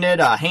hand-painted,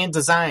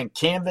 hand-designed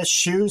canvas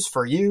shoes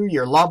for you,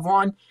 your loved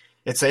one.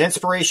 It's an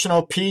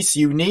inspirational piece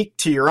unique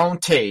to your own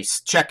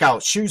taste. Check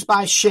out Shoes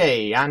by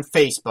Shay on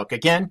Facebook.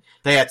 Again,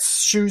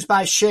 that's Shoes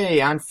by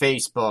Shay on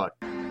Facebook.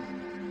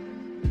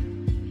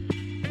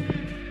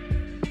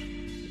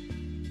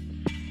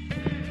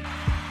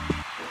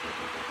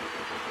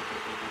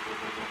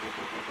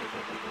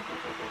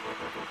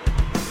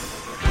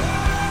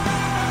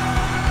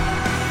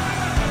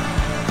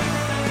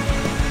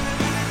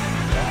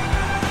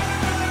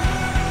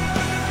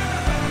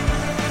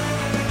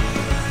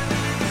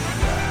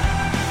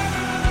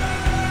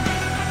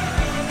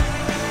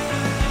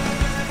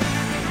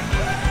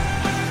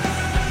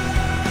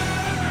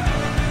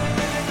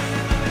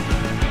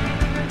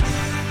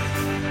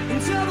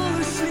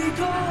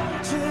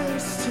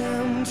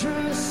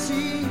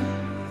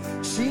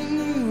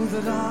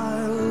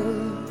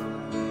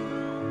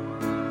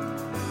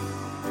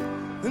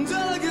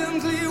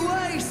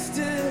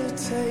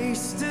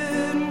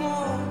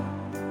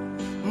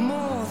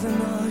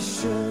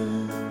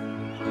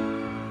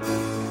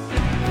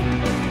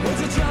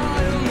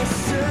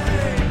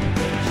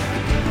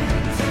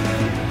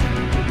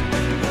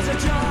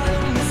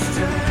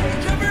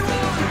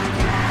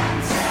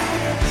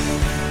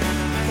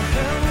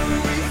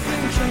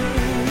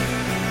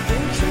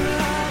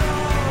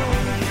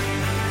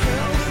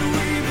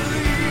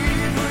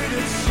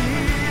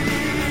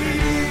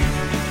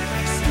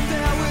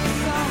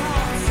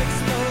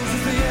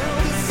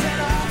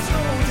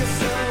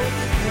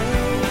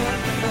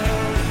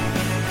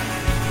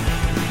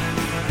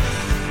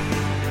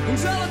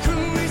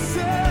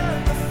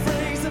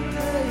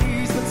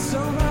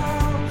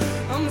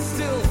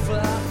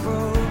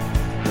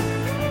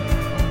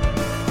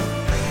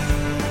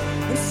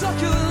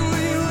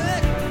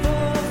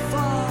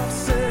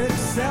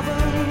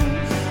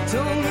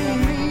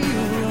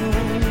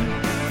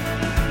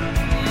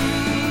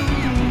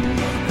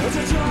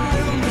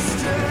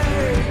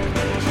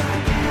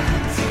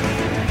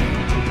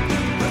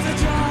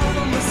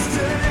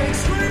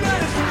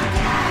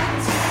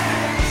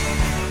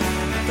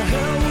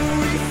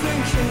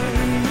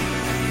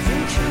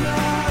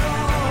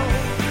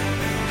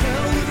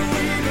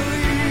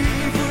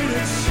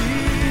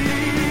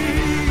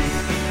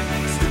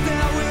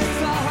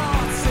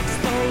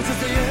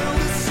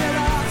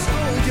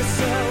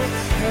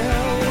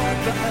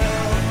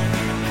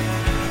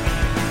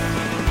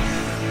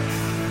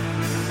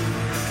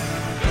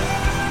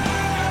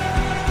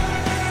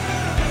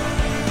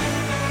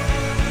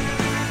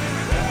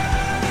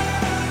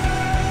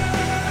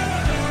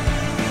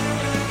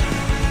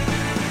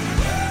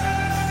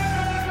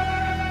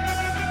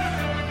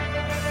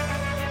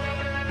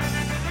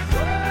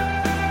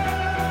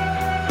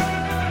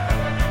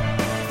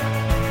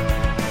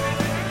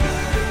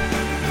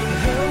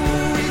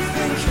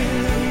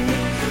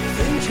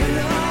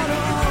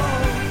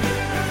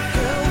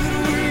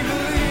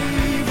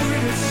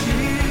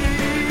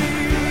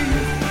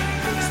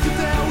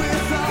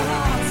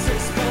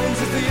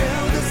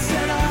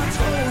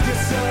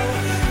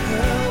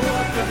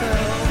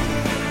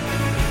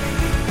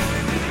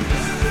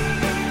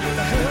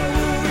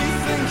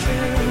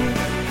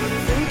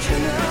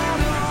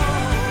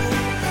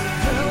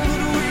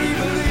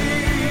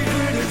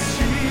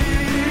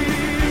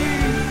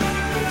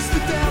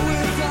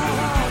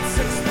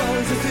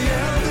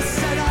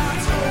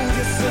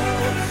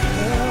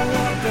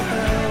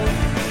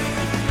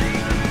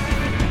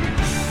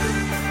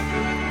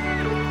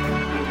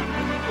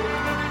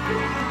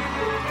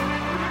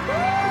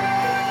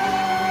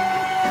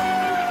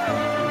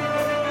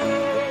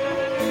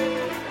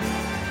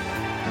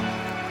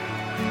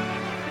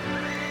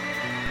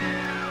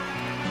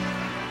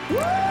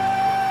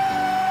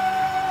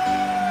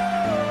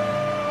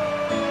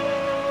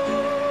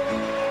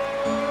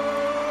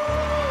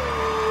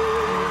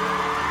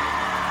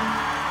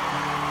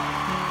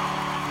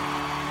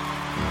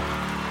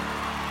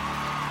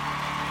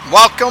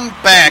 Welcome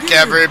back,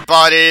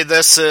 everybody.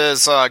 This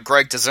is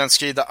Greg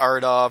Dazinski, the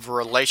Art of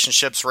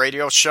Relationships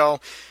radio show.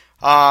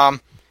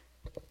 Welcome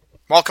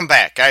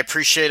back. I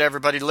appreciate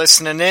everybody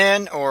listening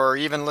in or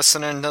even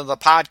listening to the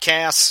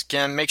podcast.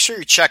 Again, make sure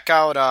you check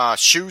out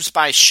Shoes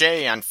by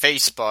Shay on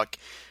Facebook.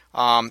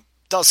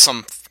 Does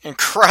some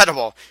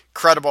incredible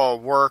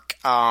work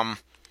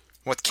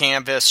with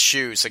canvas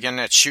shoes. Again,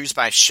 that's Shoes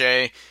by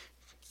Shay.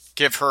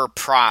 Give her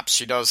props.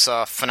 She does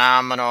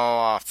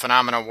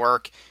phenomenal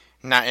work.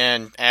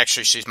 And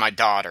actually, she's my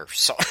daughter.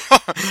 So,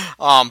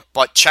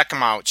 but check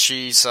them out.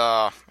 She's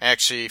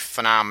actually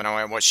phenomenal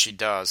at what she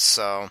does.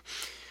 So,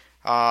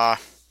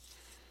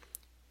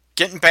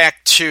 getting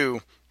back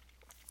to,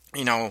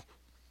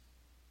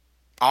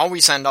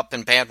 always end up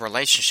in bad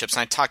relationships.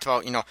 And I talked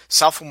about,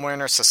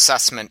 self-awareness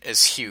assessment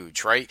is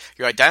huge, right?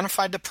 You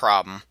identified the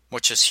problem,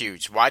 which is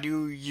huge. Why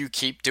do you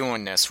keep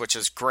doing this, which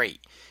is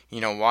great? You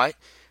know what?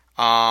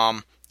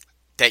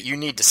 That you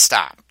need to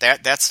stop.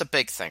 That's the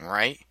big thing,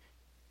 right?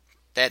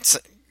 That's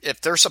if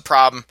there's a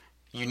problem,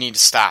 you need to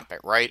stop it,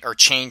 right? Or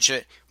change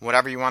it,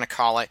 whatever you want to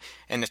call it.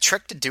 And the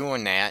trick to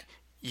doing that,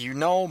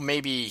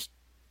 maybe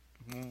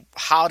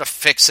how to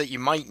fix it, you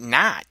might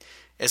not,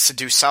 is to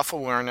do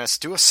self-awareness,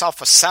 do a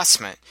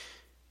self-assessment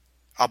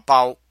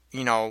about,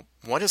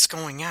 what is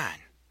going on.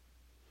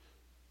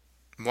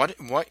 What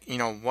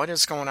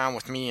is going on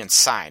with me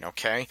inside,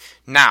 okay?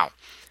 Now,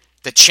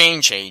 the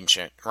change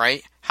agent,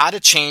 right? How to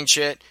change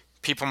it.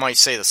 People might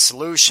say the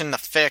solution, the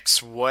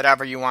fix,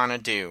 whatever you want to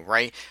do,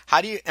 right?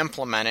 How do you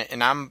implement it?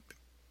 And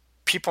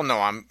people know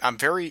I'm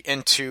very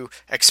into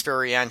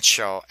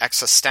existential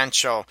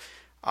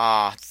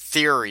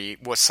theory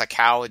with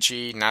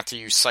psychology, not to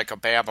use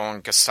psychobabble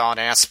and Gestalt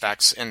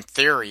aspects in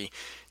theory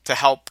to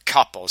help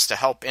couples, to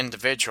help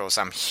individuals.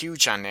 I'm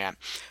huge on that.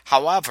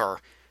 However,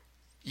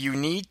 you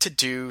need to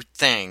do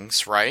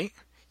things, right?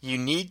 You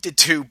need to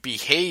do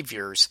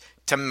behaviors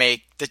to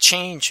make the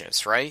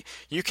changes, right?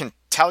 You can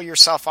tell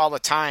yourself all the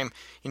time,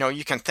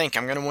 you can think,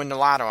 I'm going to win the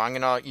lotto. I'm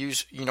going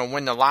to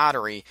win the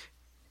lottery.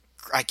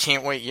 I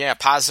can't wait. Yeah,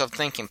 positive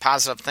thinking.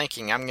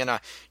 I'm going to,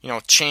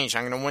 change.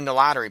 I'm going to win the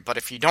lottery. But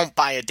if you don't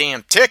buy a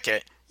damn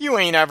ticket, you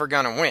ain't ever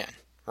going to win,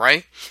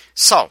 right?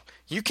 So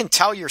you can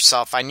tell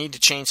yourself, I need to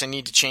change.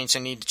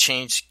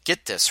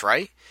 Get this,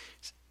 right?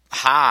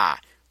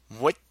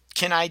 What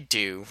can I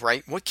do,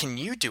 right? What can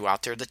you do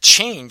out there to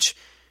change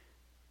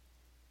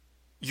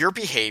your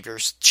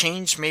behaviors,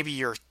 change maybe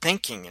your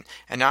thinking?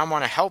 And I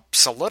want to help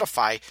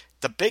solidify.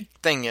 The big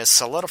thing is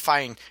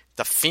solidifying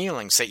the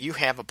feelings that you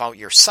have about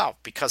yourself.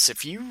 Because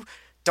if you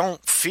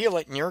don't feel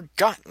it in your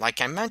gut, like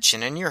I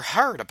mentioned, in your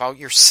heart about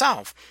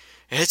yourself,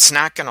 it's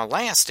not going to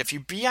last if you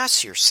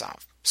BS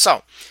yourself.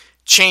 So,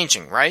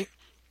 changing, right?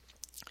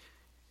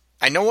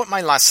 I know what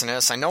my lesson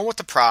is. I know what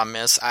the problem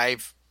is.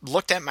 I've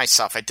looked at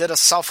myself. I did a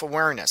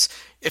self-awareness.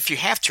 If you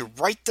have to,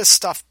 write this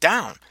stuff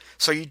down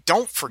so you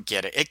don't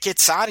forget it. It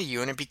gets out of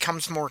you and it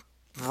becomes more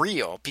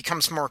real,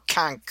 becomes more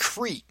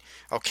concrete,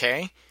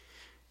 okay?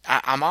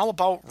 I'm all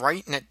about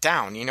writing it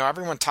down.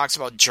 Everyone talks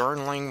about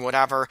journaling,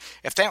 whatever.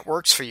 If that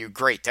works for you,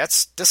 great.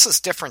 This is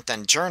different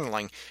than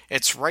journaling.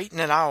 It's writing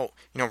it out,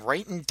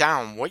 writing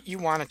down what you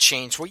want to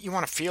change, what you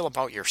want to feel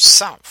about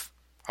yourself,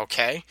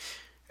 okay?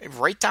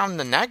 Write down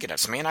the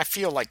negatives. Man, I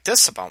feel like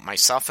this about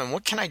myself, and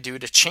what can I do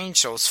to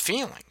change those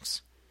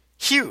feelings?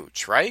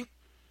 Huge, right?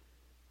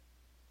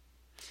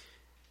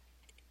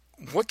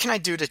 What can I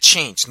do to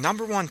change?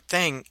 Number one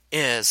thing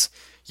is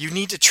you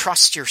need to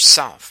trust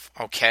yourself,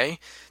 okay?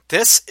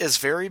 This is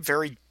very,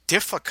 very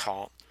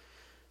difficult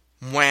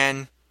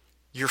when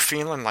you're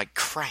feeling like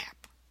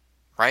crap,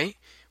 right?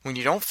 When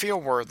you don't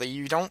feel worthy,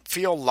 you don't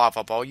feel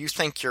lovable, you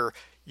think you're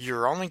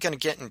only going to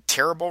get in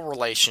terrible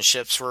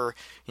relationships where,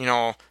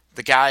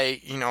 the guy,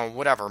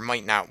 whatever,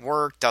 might not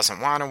work, doesn't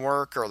want to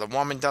work, or the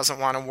woman doesn't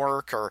want to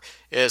work, or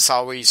is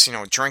always,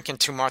 drinking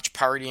too much,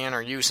 partying,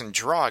 or using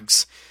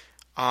drugs.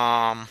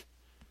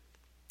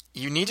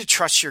 You need to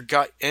trust your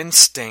gut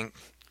instinct,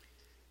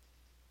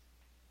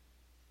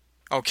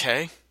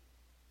 okay?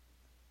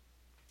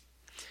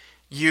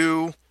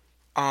 You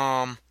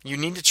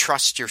need to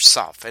trust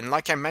yourself. And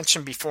like I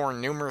mentioned before in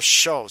numerous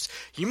shows,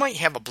 you might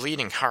have a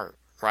bleeding heart,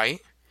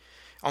 right?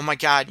 Oh my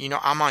God,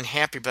 I'm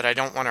unhappy, but I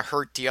don't want to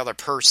hurt the other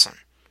person.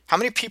 How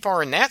many people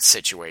are in that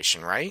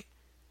situation, right?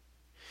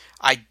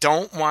 I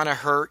don't want to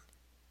hurt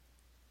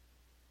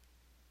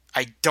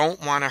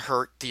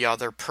the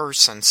other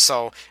person,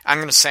 so I'm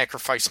going to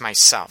sacrifice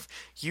myself.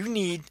 You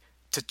need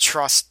to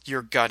trust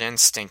your gut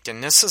instinct,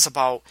 and this is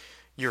about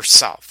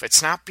yourself.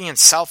 It's not being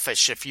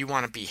selfish if you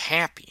want to be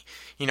happy.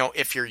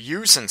 If you're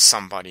using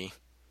somebody,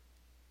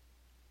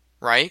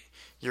 right?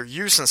 You're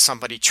using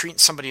somebody, treating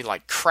somebody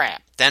like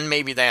crap, then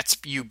maybe that's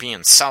you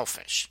being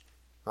selfish,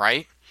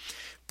 right?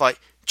 But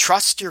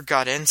trust your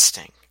gut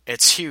instinct.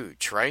 It's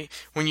huge, right?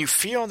 When you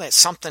feel that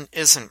something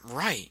isn't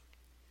right,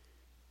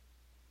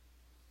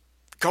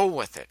 go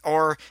with it.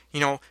 Or,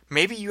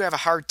 maybe you have a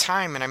hard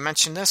time, and I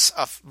mentioned this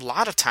a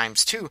lot of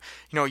times too.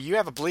 You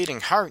have a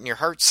bleeding heart, and your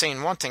heart's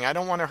saying one thing: I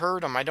don't want to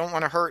hurt him, I don't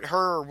want to hurt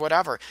her, or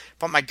whatever.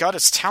 But my gut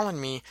is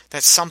telling me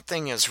that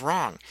something is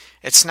wrong.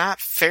 It's not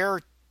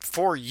fair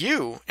for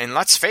you, and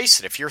let's face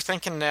it, if you're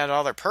thinking that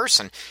other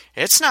person,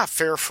 it's not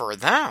fair for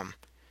them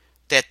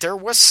that there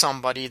was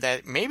somebody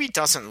that maybe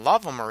doesn't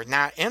love them or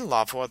not in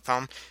love with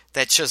them,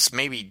 that's just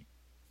maybe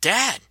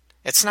dead.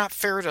 It's not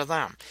fair to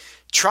them.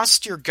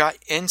 Trust your gut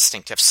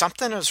instinct. If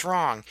something is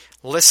wrong,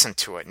 listen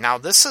to it. Now,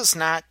 this is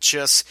not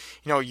just,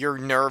 you're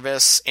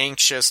nervous,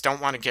 anxious, don't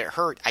want to get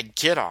hurt. I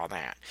get all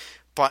that.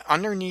 But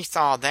underneath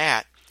all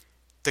that,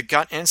 the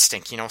gut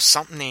instinct,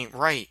 something ain't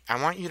right.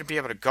 I want you to be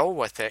able to go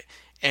with it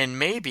and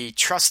maybe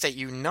trust that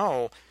you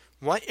know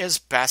what is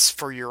best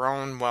for your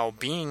own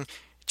well-being.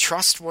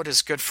 Trust what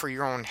is good for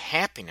your own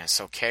happiness,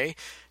 okay?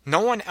 No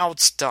one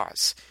else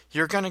does.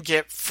 You're going to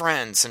get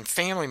friends and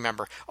family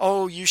member.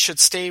 Oh, you should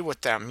stay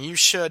with them. You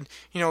should,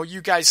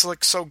 you guys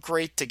look so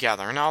great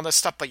together and all this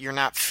stuff, but you're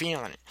not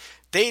feeling it.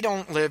 They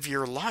don't live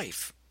your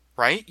life,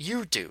 right?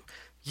 You do.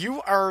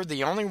 You are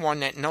the only one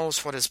that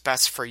knows what is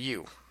best for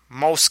you.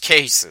 Most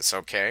cases,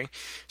 okay?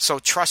 So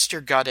trust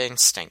your gut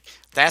instinct.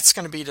 That's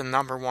going to be the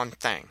number one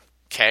thing,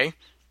 okay?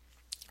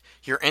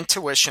 Your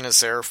intuition is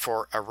there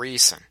for a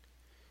reason.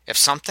 If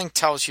something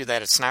tells you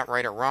that it's not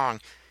right or wrong,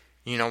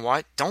 you know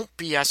what? Don't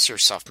BS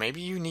yourself.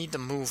 Maybe you need to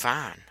move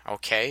on,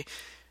 okay?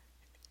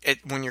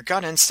 When your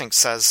gut instinct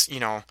says,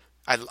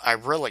 I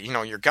really,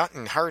 your gut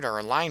and heart are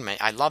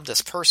alignment. I love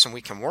this person.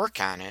 We can work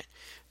on it.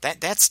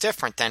 That's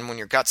different than when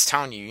your gut's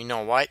telling you, you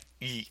know what?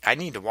 I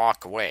need to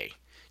walk away.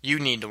 You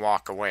need to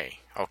walk away,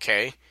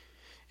 okay?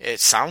 It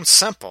sounds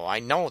simple. I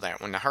know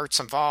that. When the heart's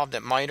involved,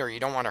 it might, or you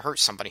don't want to hurt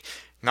somebody.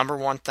 Number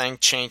one thing,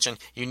 changing,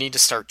 you need to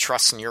start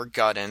trusting your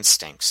gut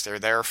instincts. They're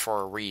there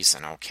for a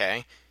reason,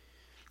 okay?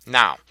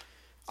 Now,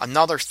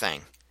 another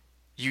thing,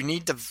 you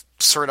need to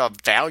sort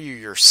of value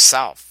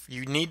yourself.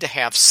 You need to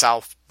have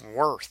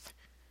self-worth,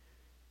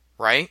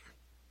 right?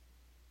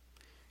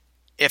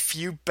 If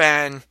you've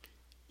been,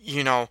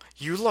 you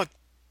look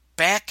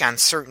back on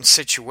certain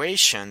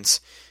situations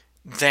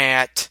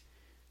that,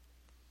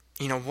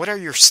 what are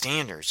your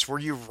standards? Were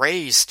you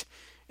raised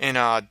in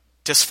a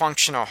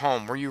dysfunctional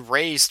home? Were you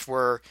raised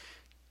where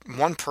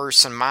one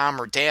person,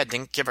 mom or dad,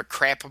 didn't give a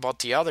crap about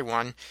the other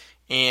one,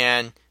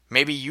 and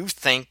maybe you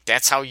think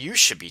that's how you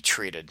should be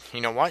treated?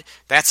 You know what?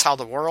 That's how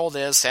the world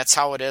is. That's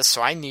how it is.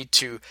 So I need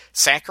to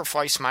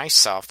sacrifice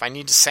myself. I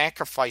need to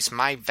sacrifice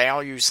my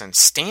values and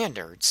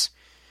standards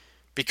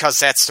because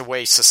that's the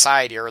way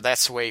society or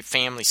that's the way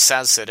family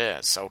says it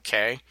is,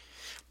 okay?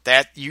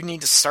 That you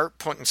need to start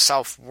putting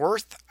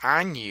self-worth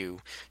on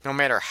you no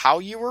matter how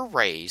you were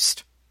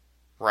raised,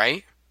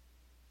 right?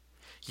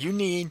 You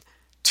need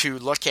to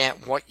look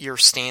at what your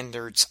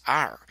standards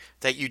are,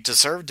 that you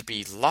deserve to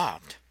be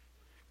loved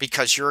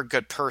because you're a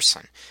good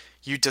person.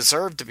 You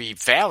deserve to be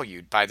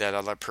valued by that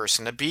other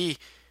person, to be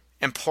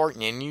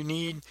important, and you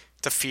need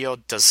to feel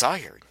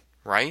desired,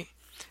 right?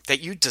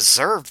 That you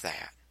deserve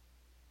that.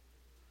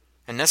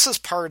 And this is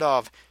part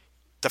of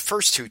the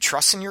first two,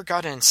 trusting your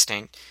gut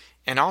instinct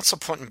and also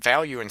putting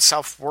value and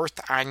self-worth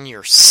on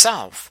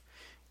yourself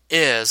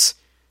is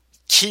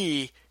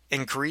key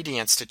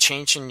ingredients to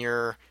changing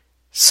your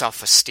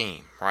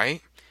self-esteem,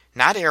 right?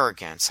 Not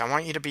arrogance. I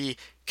want you to be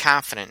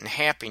confident and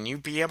happy and you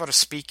be able to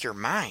speak your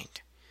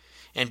mind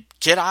and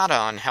get out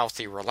of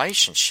unhealthy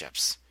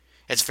relationships.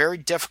 It's very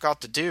difficult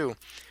to do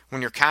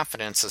when your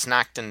confidence is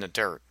knocked in the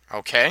dirt,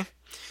 okay?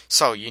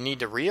 So you need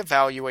to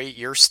reevaluate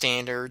your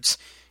standards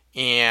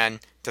and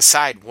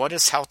decide what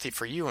is healthy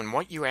for you and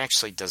what you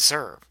actually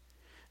deserve.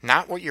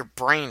 Not what your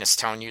brain is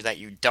telling you that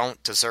you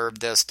don't deserve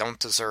this, don't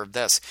deserve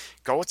this.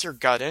 Go with your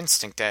gut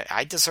instinct that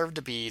I deserve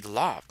to be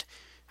loved.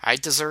 I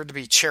deserve to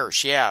be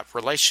cherished. Yeah,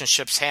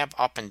 relationships have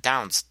up and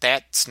downs.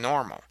 That's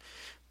normal.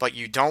 But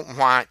you don't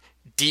want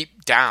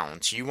deep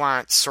downs. You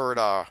want sort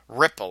of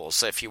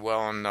ripples, if you will,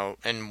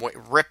 and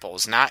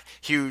ripples, not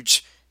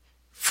huge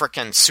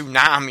frickin'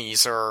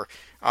 tsunamis or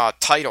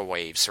tidal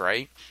waves,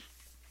 right?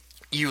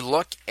 You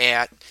look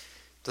at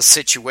the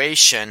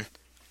situation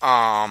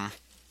to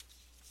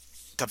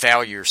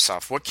value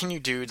yourself. What can you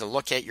do to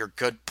look at your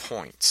good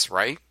points,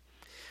 right?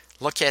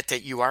 Look at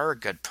that you are a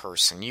good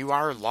person. You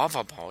are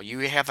lovable. You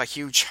have a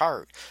huge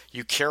heart.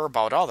 You care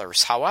about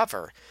others.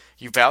 However,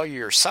 you value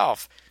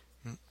yourself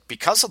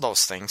because of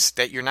those things,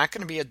 that you're not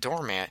going to be a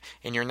doormat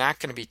and you're not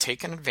going to be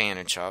taken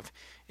advantage of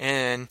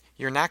and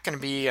you're not going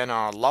to be in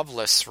a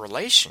loveless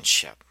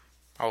relationship.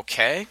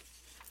 Okay?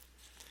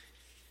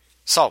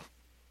 So,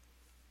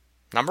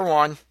 number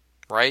one,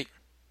 right?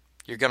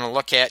 You're going to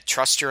look at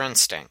trust your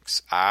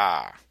instincts.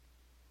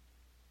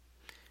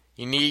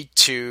 You need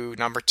to,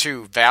 number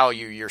two,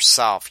 value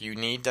yourself. You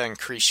need to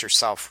increase your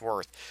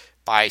self-worth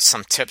by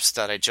some tips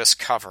that I just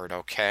covered,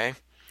 okay?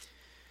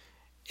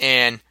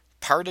 And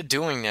part of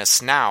doing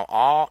this now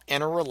all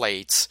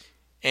interrelates,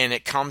 and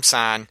it comes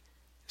on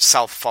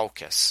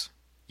self-focus.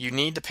 You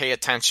need to pay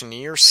attention to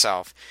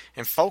yourself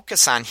and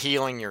focus on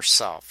healing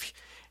yourself.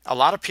 a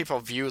lot of people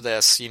view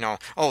this,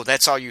 oh,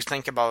 that's all you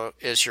think about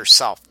is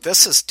yourself.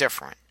 This is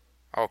different,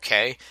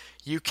 okay?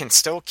 You can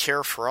still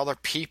care for other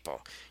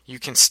people. You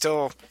can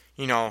still,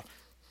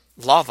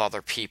 love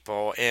other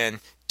people and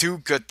do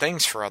good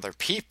things for other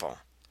people.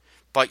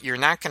 But you're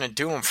not going to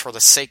do them for the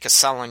sake of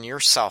selling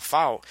yourself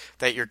out,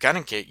 that you're going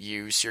to get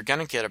used, you're going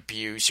to get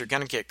abused, you're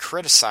going to get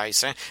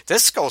criticized. And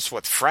this goes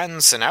with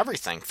friends and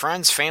everything.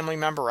 Friends, family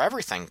member,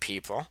 everything,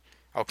 people.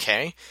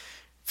 Okay?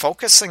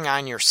 Focusing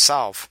on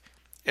yourself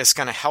is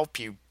going to help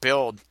you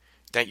build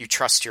that you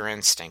trust your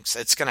instincts.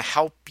 It's going to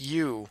help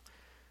you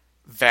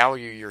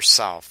value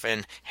yourself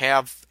and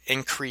have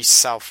increased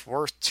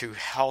self-worth to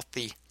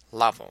healthy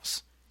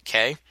levels.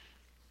 Okay?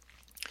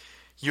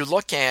 You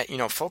look at,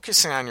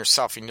 focusing on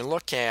yourself, and you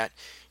look at,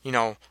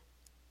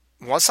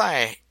 was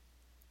I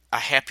a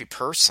happy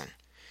person?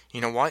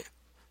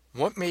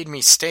 What made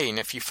me stay? And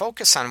if you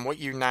focus on what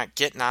you're not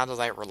getting out of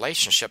that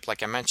relationship,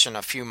 like I mentioned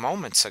a few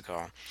moments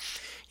ago,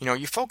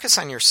 you focus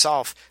on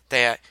yourself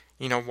that,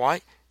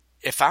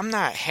 if I'm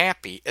not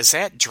happy, is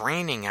that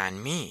draining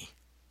on me?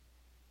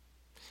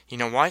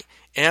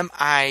 Am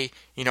I,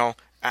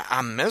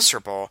 I'm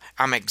miserable,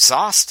 I'm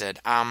exhausted,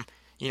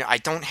 I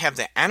don't have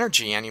the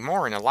energy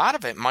anymore. And a lot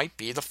of it might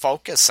be the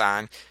focus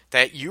on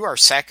that you are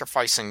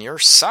sacrificing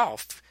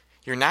yourself.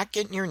 You're not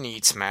getting your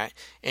needs met,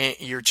 and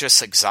you're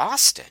just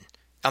exhausted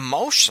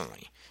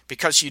emotionally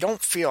because you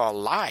don't feel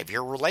alive.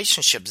 Your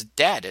relationship's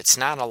dead. It's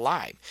not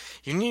alive.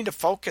 You need to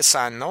focus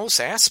on those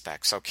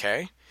aspects,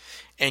 okay?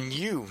 And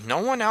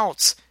no one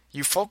else,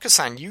 you focus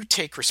on, you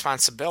take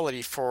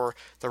responsibility for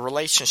the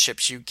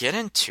relationships you get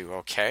into,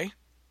 okay?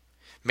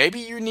 Maybe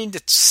you need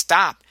to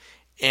stop.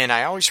 And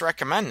I always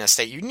recommend this,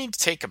 that you need to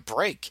take a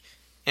break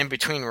in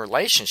between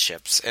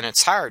relationships. And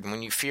it's hard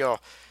when you feel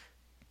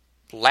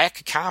lack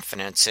of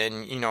confidence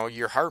and,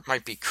 your heart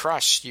might be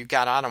crushed. You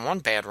got out of one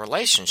bad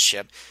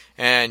relationship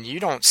and you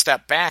don't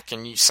step back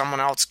and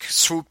someone else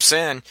swoops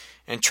in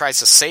and tries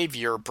to save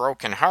your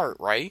broken heart,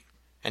 right?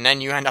 And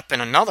then you end up in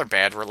another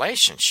bad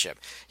relationship.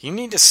 You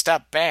need to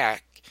step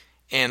back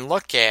and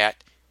look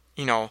at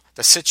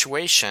the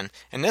situation,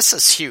 and this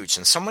is huge.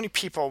 And so many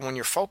people, when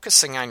you're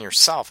focusing on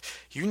yourself,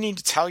 you need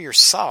to tell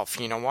yourself,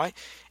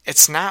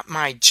 it's not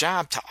my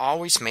job to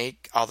always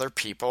make other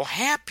people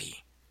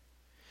happy.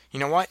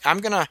 I'm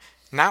going to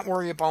not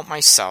worry about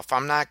myself.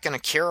 I'm not going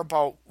to care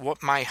about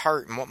what my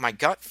heart and what my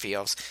gut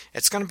feels.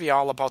 It's going to be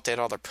all about that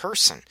other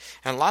person.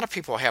 And a lot of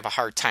people have a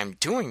hard time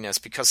doing this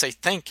because they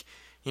think,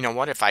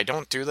 if I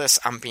don't do this,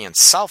 I'm being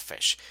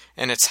selfish.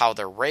 And it's how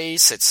they're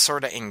raised. It's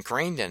sort of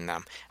ingrained in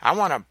them. I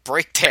want to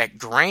break that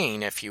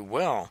grain, if you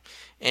will,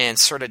 and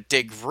sort of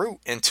dig root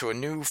into a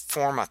new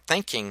form of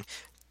thinking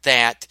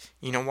that,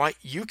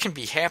 you can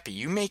be happy.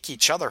 You make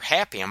each other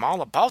happy. I'm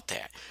all about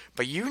that.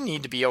 But you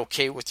need to be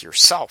okay with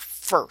yourself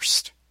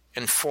first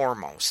and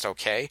foremost,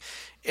 okay?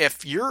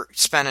 If you're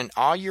spending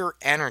all your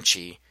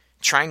energy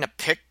trying to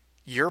pick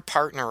your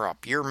partner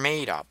up, your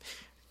mate up,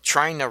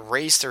 trying to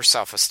raise their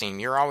self-esteem,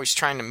 you're always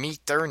trying to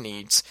meet their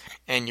needs,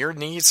 and your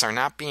needs are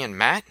not being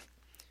met,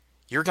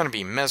 you're going to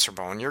be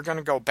miserable. And you're going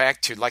to go back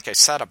to, like I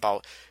said,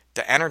 about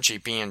the energy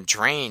being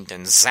drained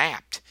and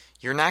zapped.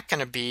 You're not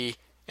going to be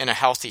in a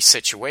healthy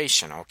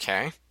situation,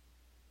 okay?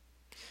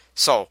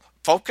 So,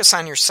 focus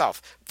on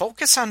yourself.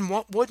 Focus on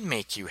what would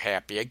make you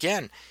happy.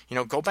 Again,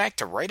 go back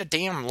to write a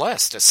damn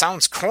list. It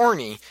sounds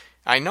corny,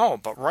 I know,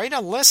 but write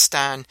a list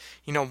on,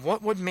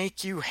 what would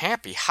make you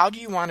happy. How do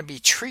you want to be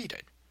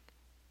treated?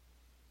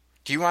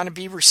 Do you want to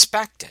be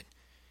respected?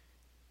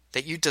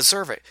 That you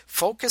deserve it.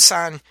 Focus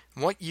on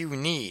what you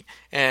need.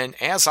 And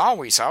as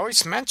always, I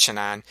always mention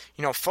on,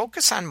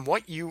 focus on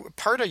what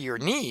part of your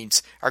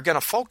needs are going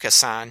to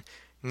focus on,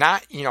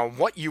 not,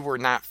 what you were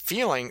not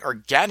feeling or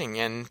getting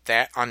in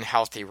that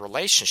unhealthy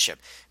relationship.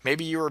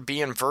 Maybe you were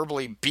being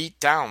verbally beat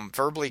down,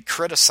 verbally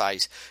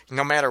criticized,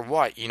 no matter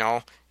what,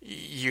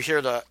 You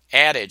hear the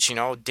adage,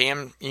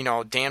 damned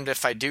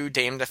if I do,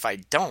 damned if I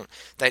don't.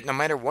 That no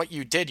matter what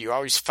you did, you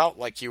always felt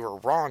like you were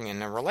wrong in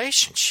the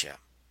relationship.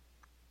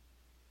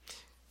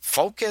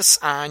 Focus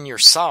on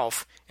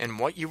yourself and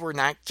what you were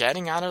not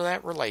getting out of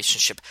that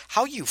relationship,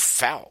 how you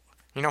felt.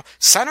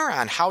 Center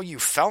on how you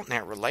felt in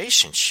that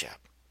relationship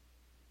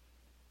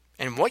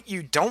and what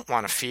you don't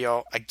want to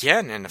feel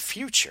again in the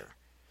future.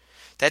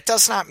 That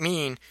does not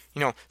mean,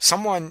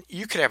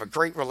 you could have a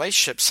great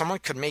relationship, someone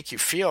could make you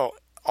feel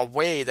a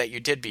way that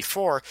you did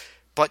before,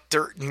 but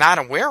they're not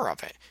aware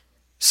of it.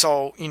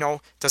 So,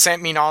 does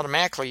that mean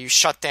automatically you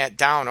shut that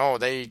down? Oh,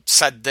 they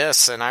said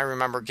this, and I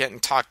remember getting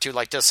talked to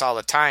like this all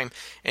the time,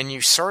 and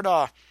you sort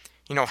of,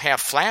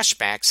 have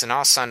flashbacks, and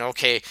all of a sudden,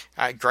 okay,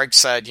 Greg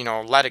said,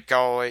 let it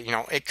go.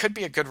 It could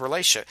be a good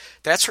relationship.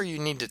 That's where you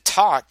need to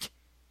talk,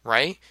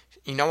 right?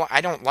 I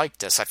don't like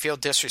this. I feel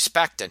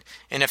disrespected.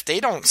 And if they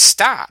don't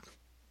stop,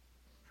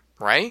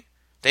 right?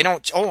 They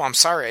don't, oh, I'm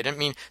sorry, I didn't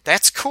mean,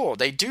 that's cool.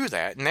 They do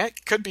that, and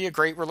that could be a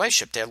great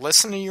relationship. They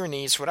listen to your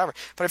needs, whatever.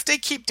 But if they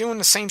keep doing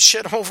the same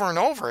shit over and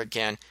over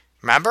again,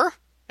 remember?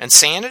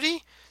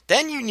 Insanity?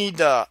 Then you need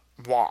to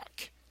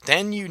walk.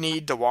 then you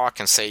need to walk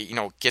and say,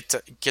 get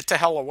the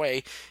hell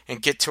away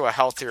and get to a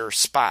healthier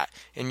spot.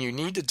 And you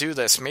need to do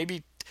this.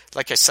 Maybe,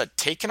 like I said,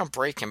 taking a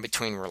break in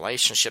between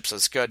relationships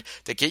is good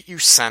to get you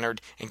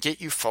centered and get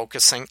you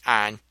focusing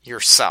on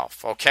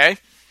yourself, okay?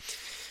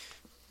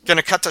 Going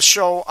to cut the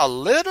show a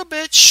little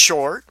bit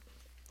short.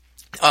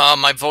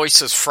 My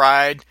voice is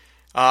fried.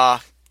 I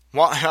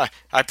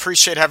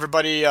appreciate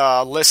everybody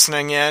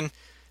listening in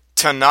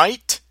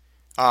tonight.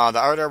 The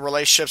Art of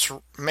Relationships.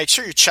 Make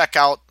sure you check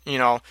out,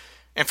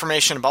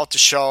 information about the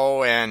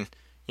show and,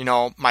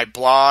 my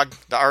blog,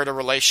 the Art of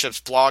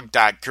Relationships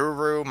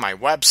blog.guru, my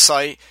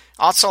website.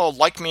 Also,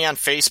 like me on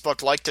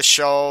Facebook, like the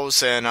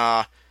shows and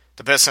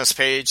the business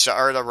page, the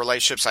Art of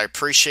Relationships. I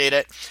appreciate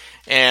it.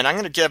 And I'm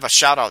going to give a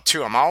shout out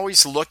too. I'm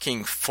always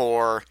looking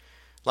for,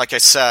 like I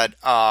said,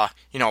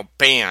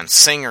 bands,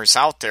 singers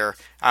out there.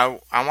 I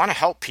want to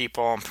help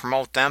people and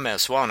promote them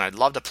as well. And I'd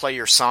love to play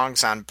your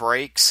songs on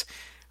breaks.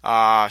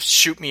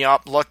 Shoot me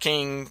up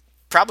looking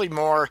probably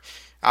more.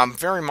 I'm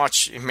very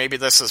much, maybe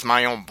this is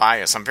my own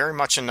bias, I'm very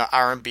much into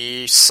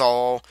R&B,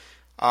 soul,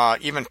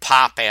 even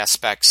pop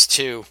aspects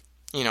too.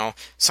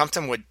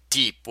 Something with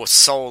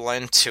soul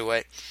into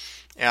it.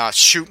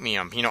 Shoot me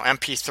them.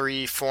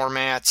 MP3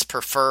 formats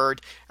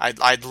preferred.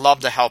 I'd love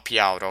to help you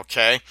out,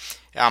 okay?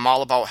 I'm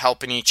all about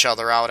helping each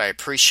other out. I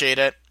appreciate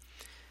it.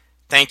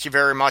 Thank you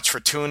very much for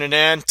tuning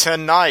in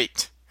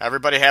tonight.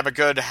 Everybody have a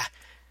good,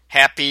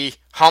 happy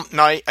hump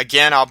night.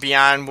 Again, I'll be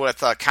on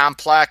with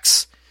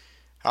Complex.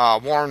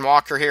 Warren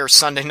Walker here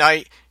Sunday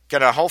night.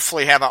 Gonna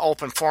hopefully have an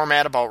open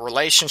format about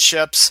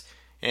relationships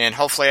and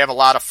hopefully have a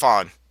lot of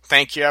fun.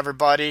 Thank you,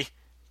 everybody.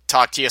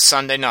 Talk to you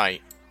Sunday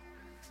night.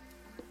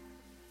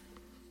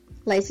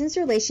 Licensed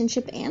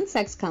relationship and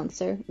sex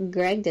counselor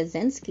Greg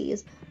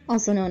Dazinskis,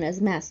 also known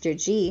as Master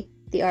G,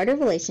 The Art of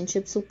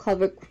Relationships, will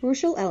cover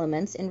crucial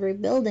elements in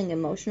rebuilding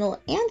emotional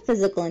and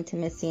physical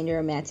intimacy in your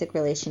romantic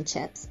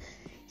relationships.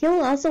 He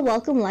will also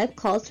welcome live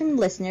calls from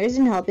listeners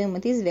and help him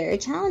with these very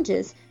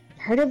challenges.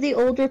 Heard of the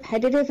old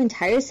repetitive and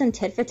tiresome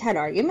tit-for-tat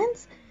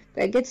arguments?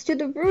 Greg gets to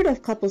the root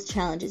of couples'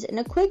 challenges in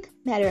a quick,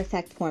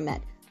 matter-of-fact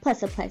format,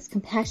 plus applies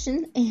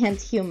compassion and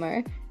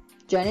humor.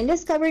 Join in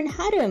discovering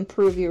how to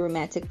improve your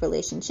romantic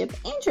relationship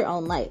and your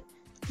own life.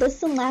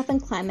 Listen, laugh,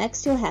 and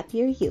climax to a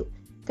happier you.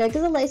 Greg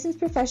is a licensed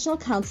professional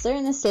counselor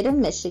in the state of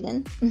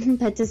Michigan,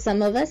 but to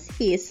some of us,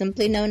 he is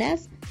simply known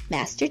as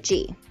Master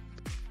G.